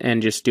screens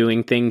and just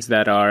doing things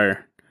that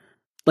are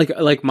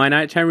like my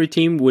nighttime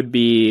routine would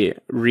be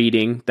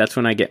reading. That's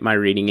when I get my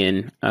reading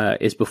in,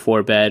 is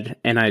before bed,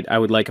 and I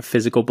would like a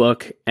physical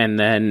book, and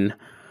then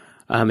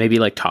maybe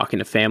like talking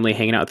to family,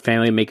 hanging out with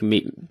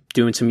family,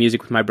 doing some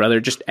music with my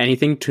brother, just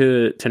anything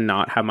to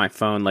not have my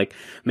phone. Like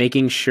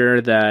making sure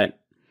that,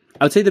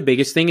 I would say the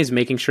biggest thing is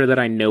making sure that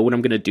I know what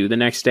I'm going to do the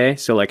next day.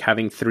 So like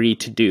having 3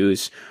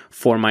 to-dos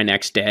for my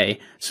next day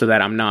so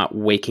that I'm not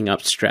waking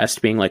up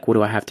stressed, being like, what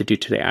do I have to do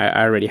today?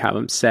 I already have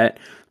them set.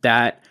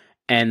 That,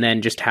 and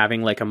then just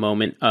having like a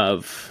moment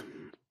of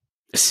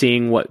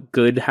seeing what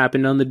good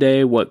happened on the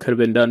day, what could have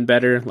been done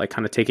better, like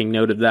kind of taking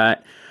note of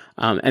that.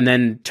 And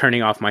then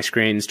turning off my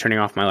screens, turning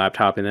off my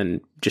laptop, and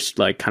then just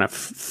like kind of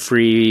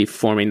free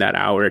forming that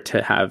hour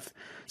to have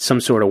some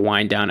sort of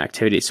wind down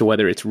activity. So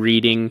whether it's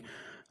reading,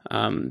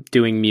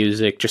 doing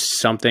music, just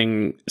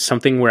something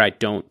where I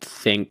don't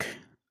think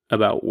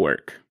about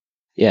work.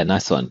 Yeah,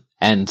 nice one.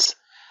 And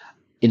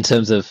in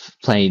terms of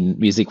playing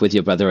music with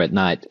your brother at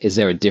night, is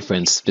there a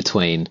difference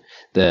between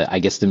the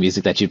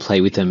music that you'd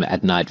play with him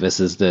at night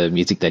versus the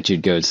music that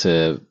you'd go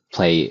to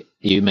play?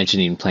 You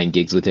mentioning playing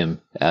gigs with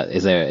him.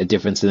 Is there a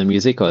difference in the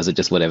music, or is it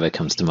just whatever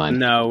comes to mind?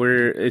 No,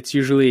 it's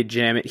usually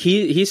jamming.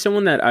 He's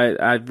someone that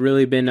I've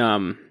really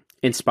been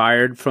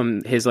inspired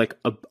from his like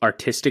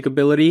artistic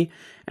ability,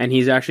 and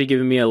he's actually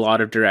given me a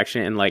lot of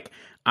direction. And like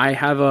I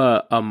have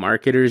a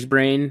marketer's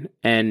brain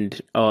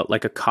and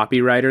like a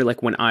copywriter.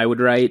 Like when I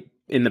would write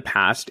in the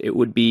past, it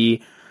would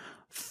be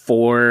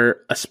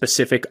for a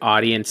specific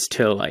audience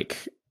to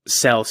like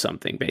sell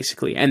something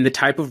basically. And the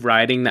type of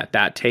writing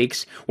that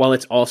takes, while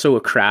it's also a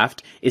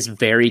craft, is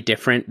very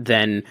different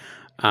than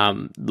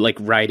like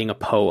writing a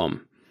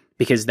poem,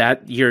 because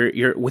that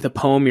you're with a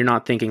poem, you're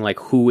not thinking like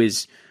who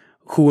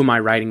am I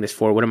writing this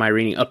for? What am I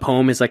reading? A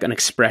poem is like an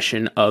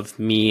expression of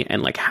me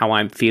and like how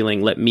I'm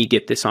feeling. Let me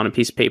get this on a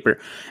piece of paper.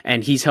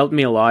 And he's helped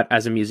me a lot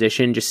as a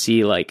musician,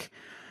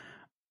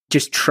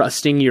 just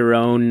trusting your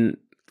own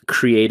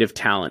creative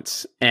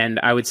talents. And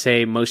I would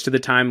say most of the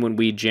time when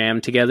we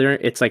jam together,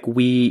 it's like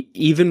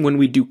even when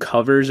we do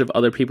covers of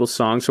other people's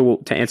songs, so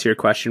to answer your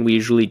question, we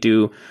usually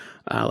do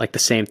like the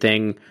same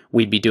thing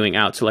we'd be doing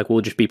out. So like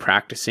we'll just be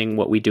practicing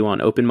what we do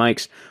on open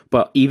mics.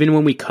 But even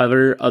when we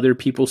cover other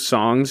people's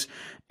songs,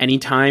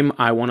 anytime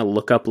I want to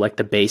look up like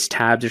the bass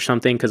tabs or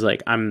something, because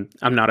like I'm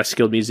not a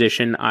skilled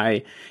musician,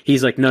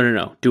 he's like,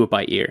 no, do it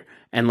by ear.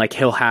 And like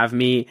he'll have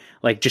me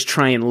like just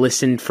try and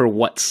listen for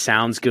what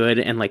sounds good,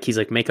 and like he's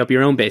like, make up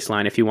your own bass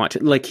line if you want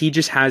to. Like he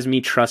just has me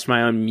trust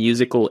my own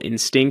musical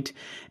instinct,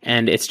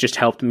 and it's just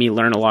helped me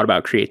learn a lot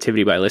about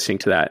creativity by listening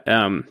to that.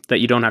 That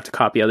you don't have to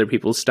copy other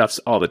people's stuff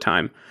all the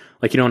time.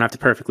 Like you don't have to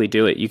perfectly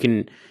do it. You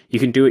can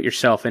do it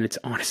yourself, and it's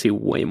honestly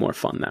way more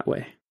fun that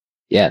way.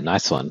 Yeah,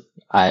 nice one.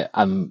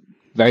 I'm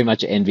very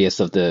much envious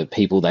of the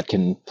people that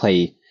can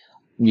play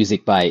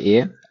music by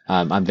ear.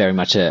 I'm very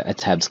much a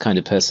tabs kind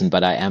of person,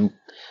 but I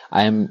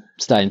am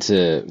starting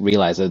to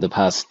realize over the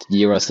past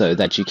year or so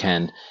that you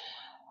can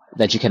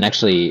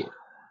actually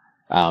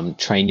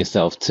train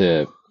yourself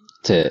to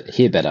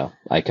hear better.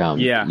 Like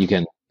you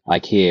can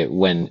like hear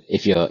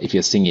if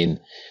you're singing.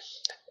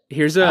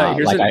 Here's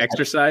an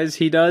exercise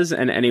he does,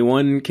 and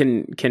anyone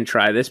can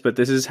try this, but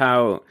this is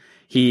how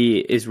he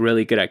is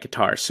really good at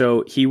guitar.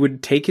 So he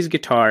would take his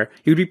guitar,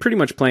 he would be pretty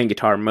much playing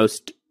guitar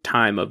most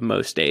time of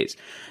most days.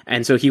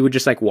 And so he would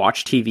just like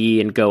watch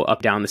TV and go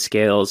up, down the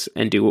scales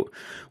and do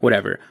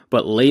whatever.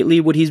 But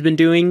lately what he's been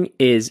doing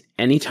is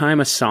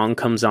anytime a song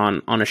comes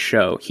on a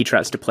show, he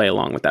tries to play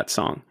along with that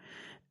song.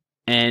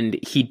 And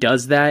he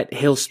does that.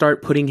 He'll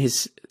start putting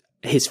his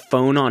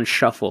phone on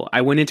shuffle.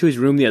 I went into his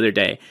room the other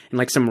day and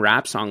like some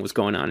rap song was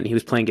going on and he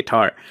was playing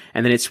guitar,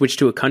 and then it switched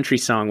to a country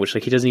song, which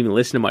like he doesn't even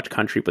listen to much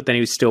country, but then he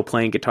was still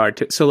playing guitar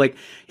too. So like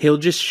he'll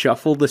just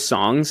shuffle the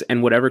songs,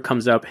 and whatever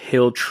comes up,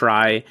 he'll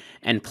try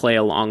and play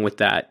along with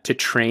that to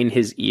train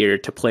his ear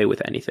to play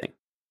with anything.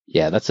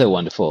 Yeah, that's so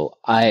wonderful.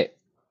 I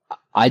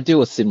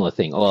do a similar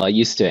thing, or I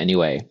used to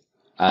anyway.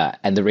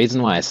 And the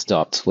reason why I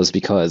stopped was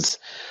because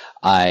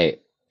I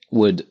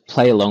would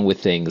play along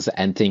with things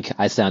and think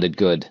I sounded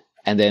good.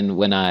 And then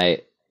when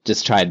I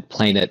just tried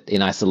playing it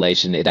in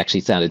isolation, it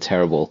actually sounded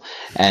terrible.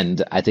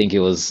 And I think it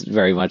was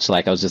very much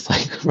like I was just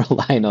like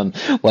relying on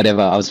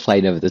whatever I was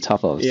playing over the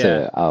top of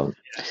to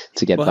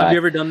get by. Have you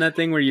ever done that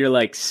thing where you're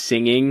like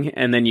singing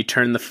and then you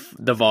turn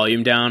the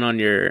volume down on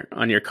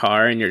your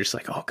car and you're just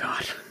like, oh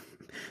God,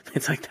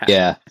 it's like that.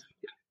 Yeah.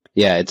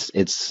 Yeah.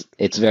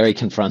 It's very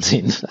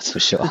confronting. That's for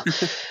sure.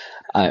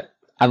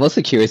 I'm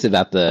also curious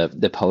about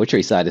the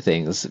poetry side of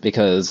things,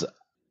 because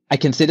I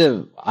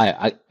consider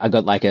I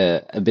got like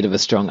a bit of a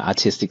strong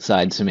artistic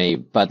side to me,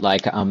 but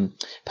like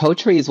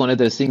poetry is one of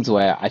those things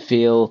where I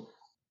feel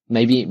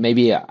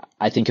maybe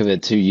I think of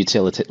it too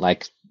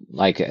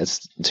like as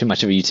too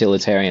much of a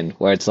utilitarian,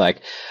 where it's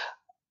like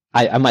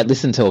I might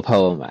listen to a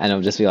poem and I'll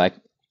just be like,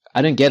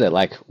 I don't get it.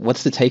 Like,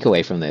 what's the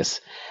takeaway from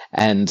this?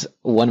 And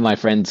one of my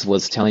friends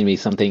was telling me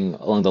something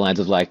along the lines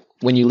of like,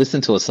 when you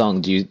listen to a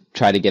song, do you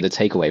try to get a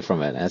takeaway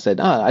from it? And I said,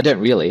 oh, I don't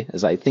really.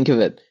 As I think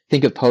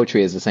of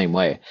poetry as the same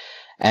way.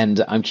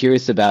 And I'm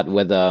curious about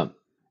whether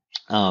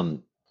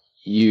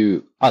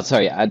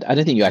sorry, I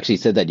don't think you actually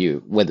said that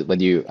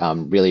whether you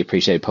really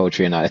appreciate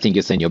poetry or not. I think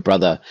you're saying your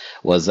brother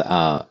was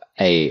had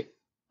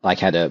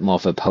a more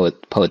of a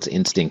poet's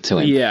instinct to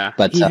him. Yeah,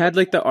 but he had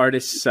like the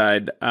artist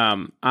side.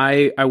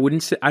 I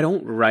wouldn't say I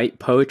don't write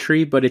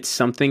poetry, but it's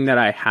something that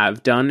I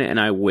have done and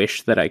I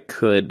wish that I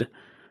could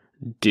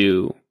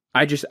do.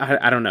 I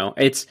don't know.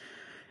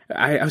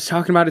 I was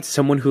talking about it to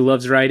someone who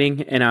loves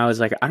writing, and I was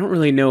like, I don't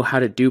really know how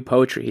to do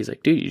poetry. He's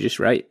like, dude, you just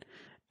write.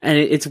 And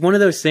it's one of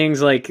those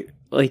things like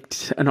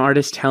an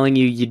artist telling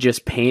you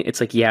just paint. It's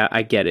like, yeah,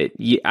 I get it.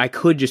 I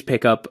could just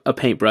pick up a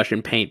paintbrush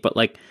and paint, but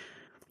like,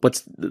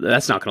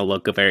 that's not going to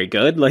look very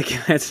good. Like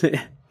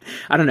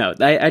I don't know.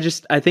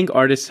 I think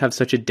artists have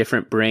such a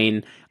different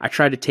brain. I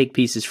try to take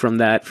pieces from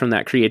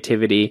that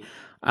creativity.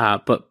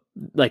 But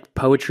like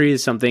poetry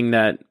is something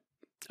that,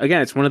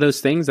 again, it's one of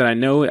those things that I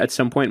know at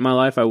some point in my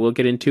life I will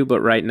get into, but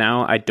right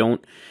now I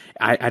don't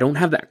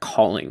have that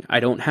calling.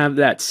 I don't have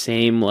that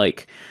same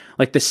like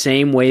the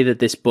same way that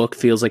this book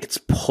feels like it's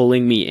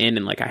pulling me in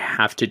and like I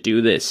have to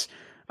do this.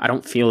 I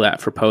don't feel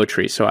that for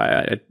poetry, so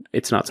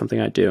it's not something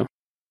I do.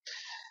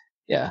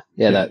 Yeah,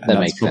 that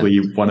makes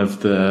probably sense. One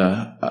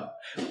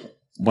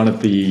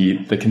of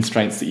the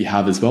constraints that you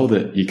have as well,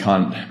 that you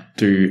can't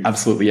do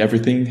absolutely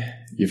everything.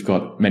 You've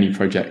got many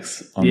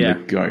projects on the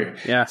go.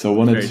 Yeah. So I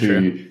wanted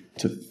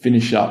to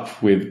finish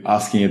up with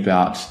asking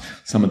about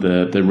some of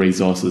the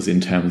resources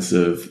in terms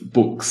of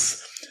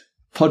books,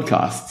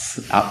 podcasts,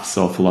 apps,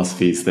 or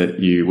philosophies that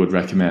you would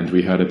recommend.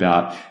 We heard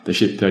about the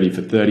Ship 30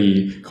 for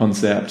 30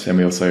 concept, and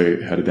we also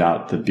heard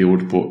about the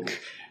Build book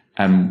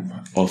and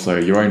also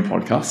your own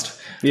podcast.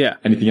 Yeah.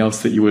 Anything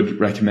else that you would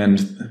recommend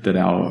that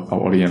our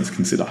audience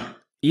consider?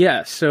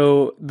 Yeah.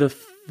 So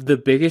the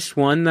biggest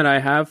one that I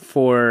have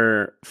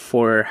for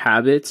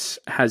habits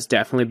has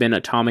definitely been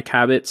Atomic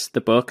Habits,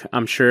 the book.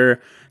 I'm sure,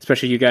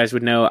 especially you guys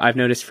would know, I've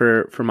noticed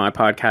for my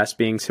podcast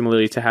being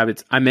similarly to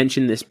habits, I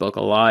mention this book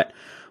a lot,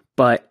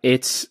 but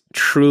it's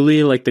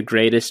truly like the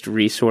greatest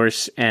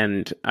resource.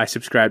 And I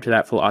subscribe to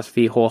that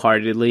philosophy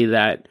wholeheartedly,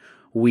 that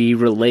we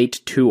relate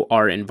to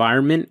our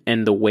environment,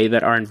 and the way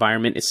that our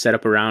environment is set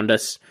up around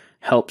us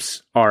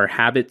helps our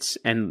habits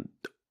and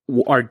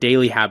our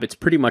daily habits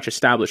pretty much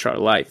establish our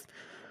life.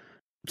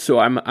 So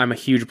I'm a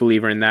huge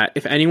believer in that.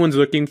 If anyone's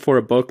looking for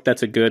a book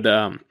that's a good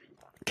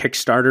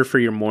Kickstarter for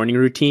your morning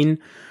routine,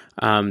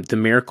 The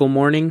Miracle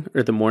Morning,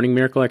 or The Morning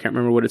Miracle, I can't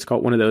remember what it's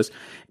called, one of those,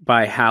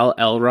 by Hal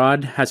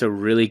Elrod, has a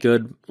really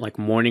good like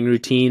morning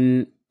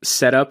routine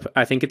setup.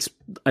 I think it's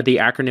the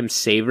acronym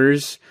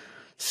SAVERS.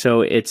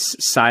 So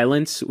it's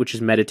silence, which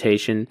is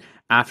meditation,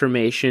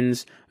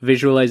 affirmations,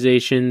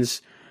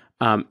 visualizations,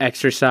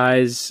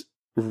 exercise,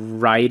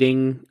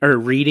 reading,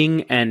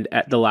 and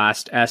at the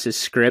last S is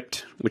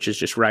script, which is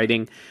just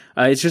writing.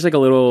 It's just like a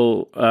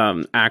little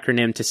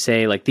acronym to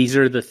say like, these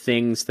are the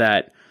things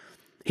that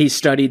he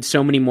studied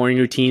so many morning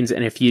routines.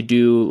 And if you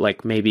do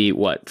like maybe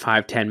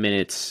 5-10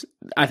 minutes,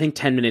 I think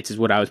 10 minutes is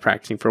what I was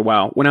practicing for a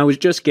while. When I was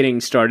just getting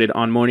started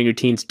on morning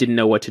routines, didn't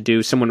know what to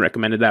do, someone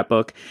recommended that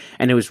book,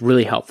 and it was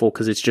really helpful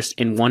because it's just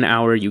in 1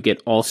 hour, you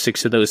get all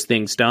 6 of those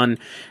things done.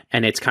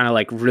 And it's kind of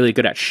like really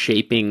good at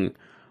shaping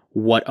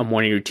what a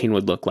morning routine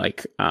would look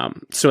like.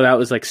 So that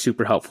was like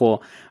super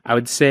helpful. I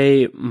would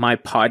say my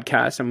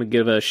podcast, I'm going to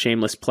give a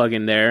shameless plug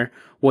in there.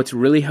 What's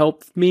really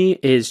helped me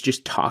is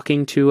just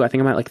talking to, I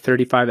think I'm at like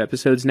 35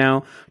 episodes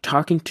now,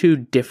 talking to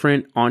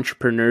different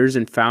entrepreneurs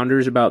and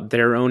founders about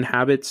their own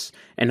habits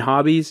and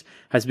hobbies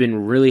has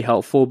been really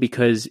helpful,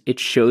 because it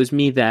shows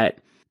me that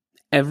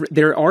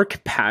there are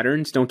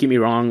patterns. Don't get me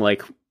wrong.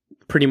 Like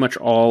pretty much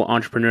all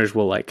entrepreneurs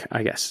will like,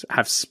 I guess,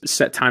 have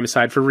set time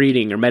aside for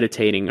reading or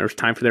meditating or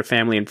time for their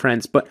family and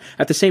friends. But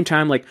at the same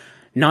time, like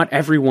not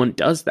everyone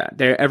does that.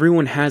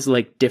 Everyone has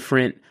like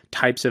different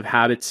types of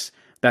habits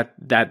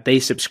that they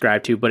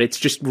subscribe to, but it's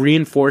just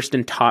reinforced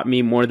and taught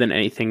me more than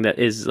anything that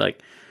is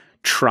like,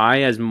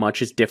 try as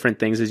much as different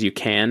things as you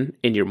can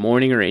in your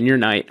morning or in your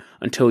night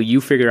until you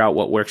figure out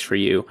what works for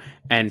you.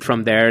 And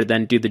from there,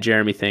 then do the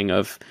Jeremy thing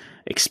of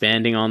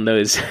expanding on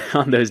those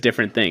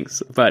different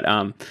things. But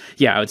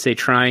yeah, I would say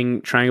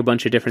trying a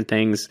bunch of different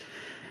things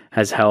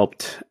has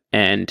helped,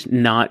 and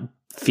not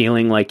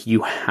feeling like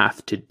you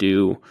have to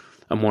do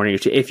a morning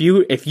routine.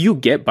 If you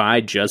get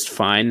by just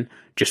fine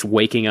just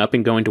waking up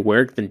and going to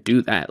work, then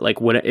do that. Like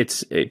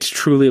it's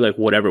truly like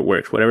whatever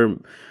works, whatever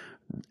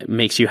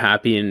makes you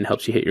happy and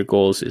helps you hit your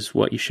goals is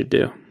what you should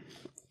do.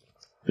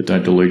 But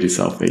don't delude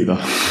yourself either.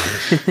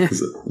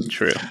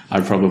 True. I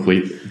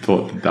probably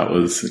thought that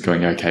was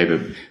going okay, but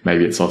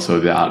maybe it's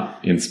also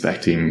about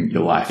inspecting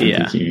your life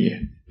and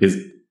thinking,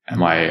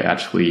 am I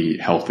actually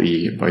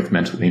healthy both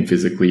mentally and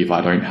physically if I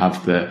don't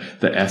have the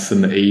S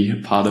and the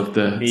E part of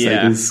the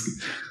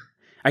SAVERS?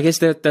 I guess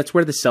that's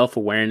where the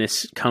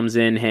self-awareness comes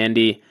in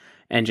handy,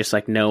 and just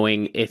like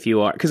knowing if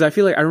you are, because I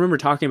feel like I remember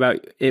talking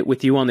about it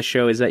with you on the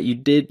show, is that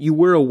you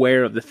were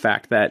aware of the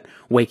fact that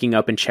waking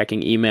up and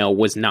checking email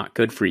was not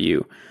good for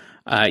you.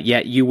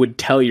 Yet you would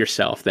tell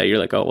yourself that you're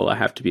like, oh, well, I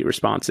have to be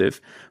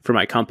responsive for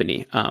my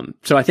company.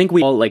 So I think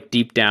we all, like,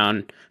 deep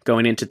down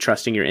going into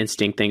trusting your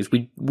instinct things,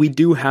 we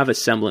do have a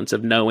semblance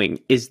of knowing,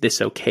 is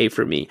this okay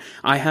for me?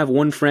 I have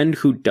one friend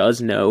who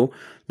does know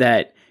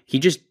that he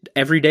just,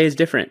 every day is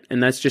different.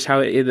 And that's just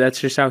how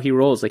he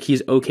rolls. Like,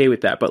 he's okay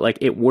with that, but like,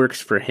 it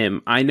works for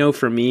him. I know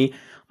for me,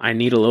 I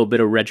need a little bit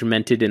of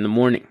regimented in the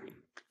morning.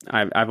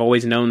 I've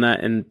always known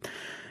that. And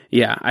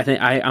yeah, I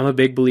think I'm a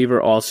big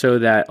believer also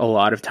that a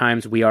lot of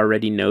times we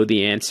already know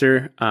the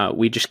answer.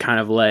 We just kind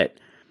of let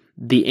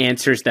the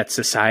answers that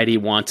society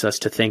wants us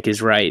to think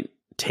is right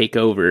take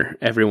over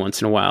every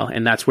once in a while.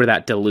 And that's where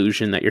that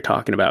delusion that you're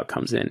talking about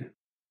comes in.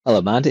 Well,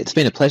 Armand, it's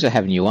been a pleasure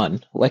having you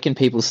on. Where can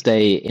people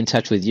stay in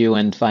touch with you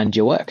and find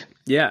your work?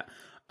 Yeah.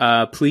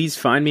 Please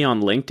find me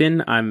on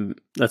LinkedIn.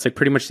 That's like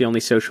pretty much the only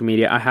social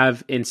media. I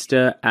have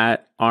Insta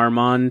at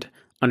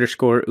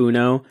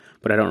Armand_Uno,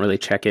 but I don't really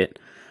check it.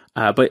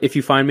 But if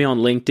you find me on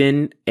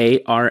LinkedIn,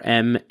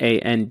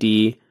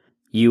 ARMANDUNO,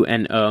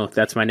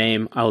 that's my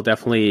name. I'll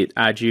definitely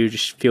add you.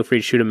 Just feel free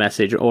to shoot a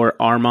message, or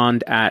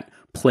Armand at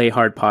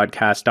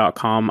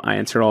playhardpodcast.com. I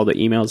answer all the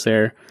emails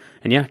there.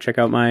 And yeah, check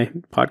out my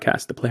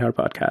podcast, the Play Hard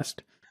Podcast.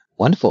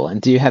 Wonderful.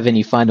 And do you have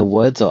any final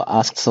words or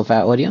asks of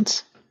our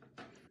audience?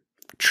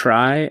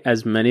 Try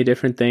as many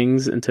different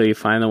things until you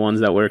find the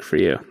ones that work for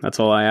you. That's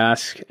all I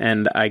ask.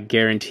 And I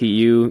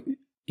guarantee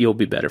you'll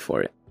be better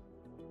for it.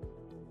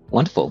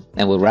 Wonderful.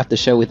 And we'll wrap the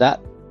show with that.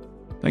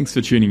 Thanks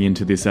for tuning in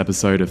to this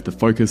episode of the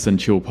Focus and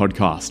Chill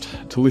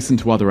podcast. To listen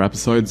to other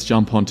episodes,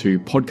 jump onto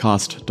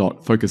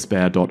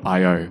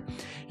podcast.focusbear.io.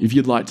 If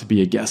you'd like to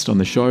be a guest on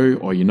the show,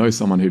 or you know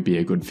someone who'd be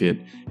a good fit,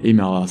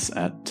 email us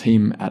at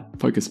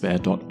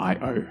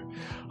team@focusbear.io.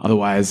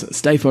 Otherwise,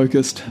 stay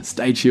focused,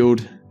 stay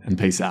chilled, and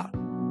peace out.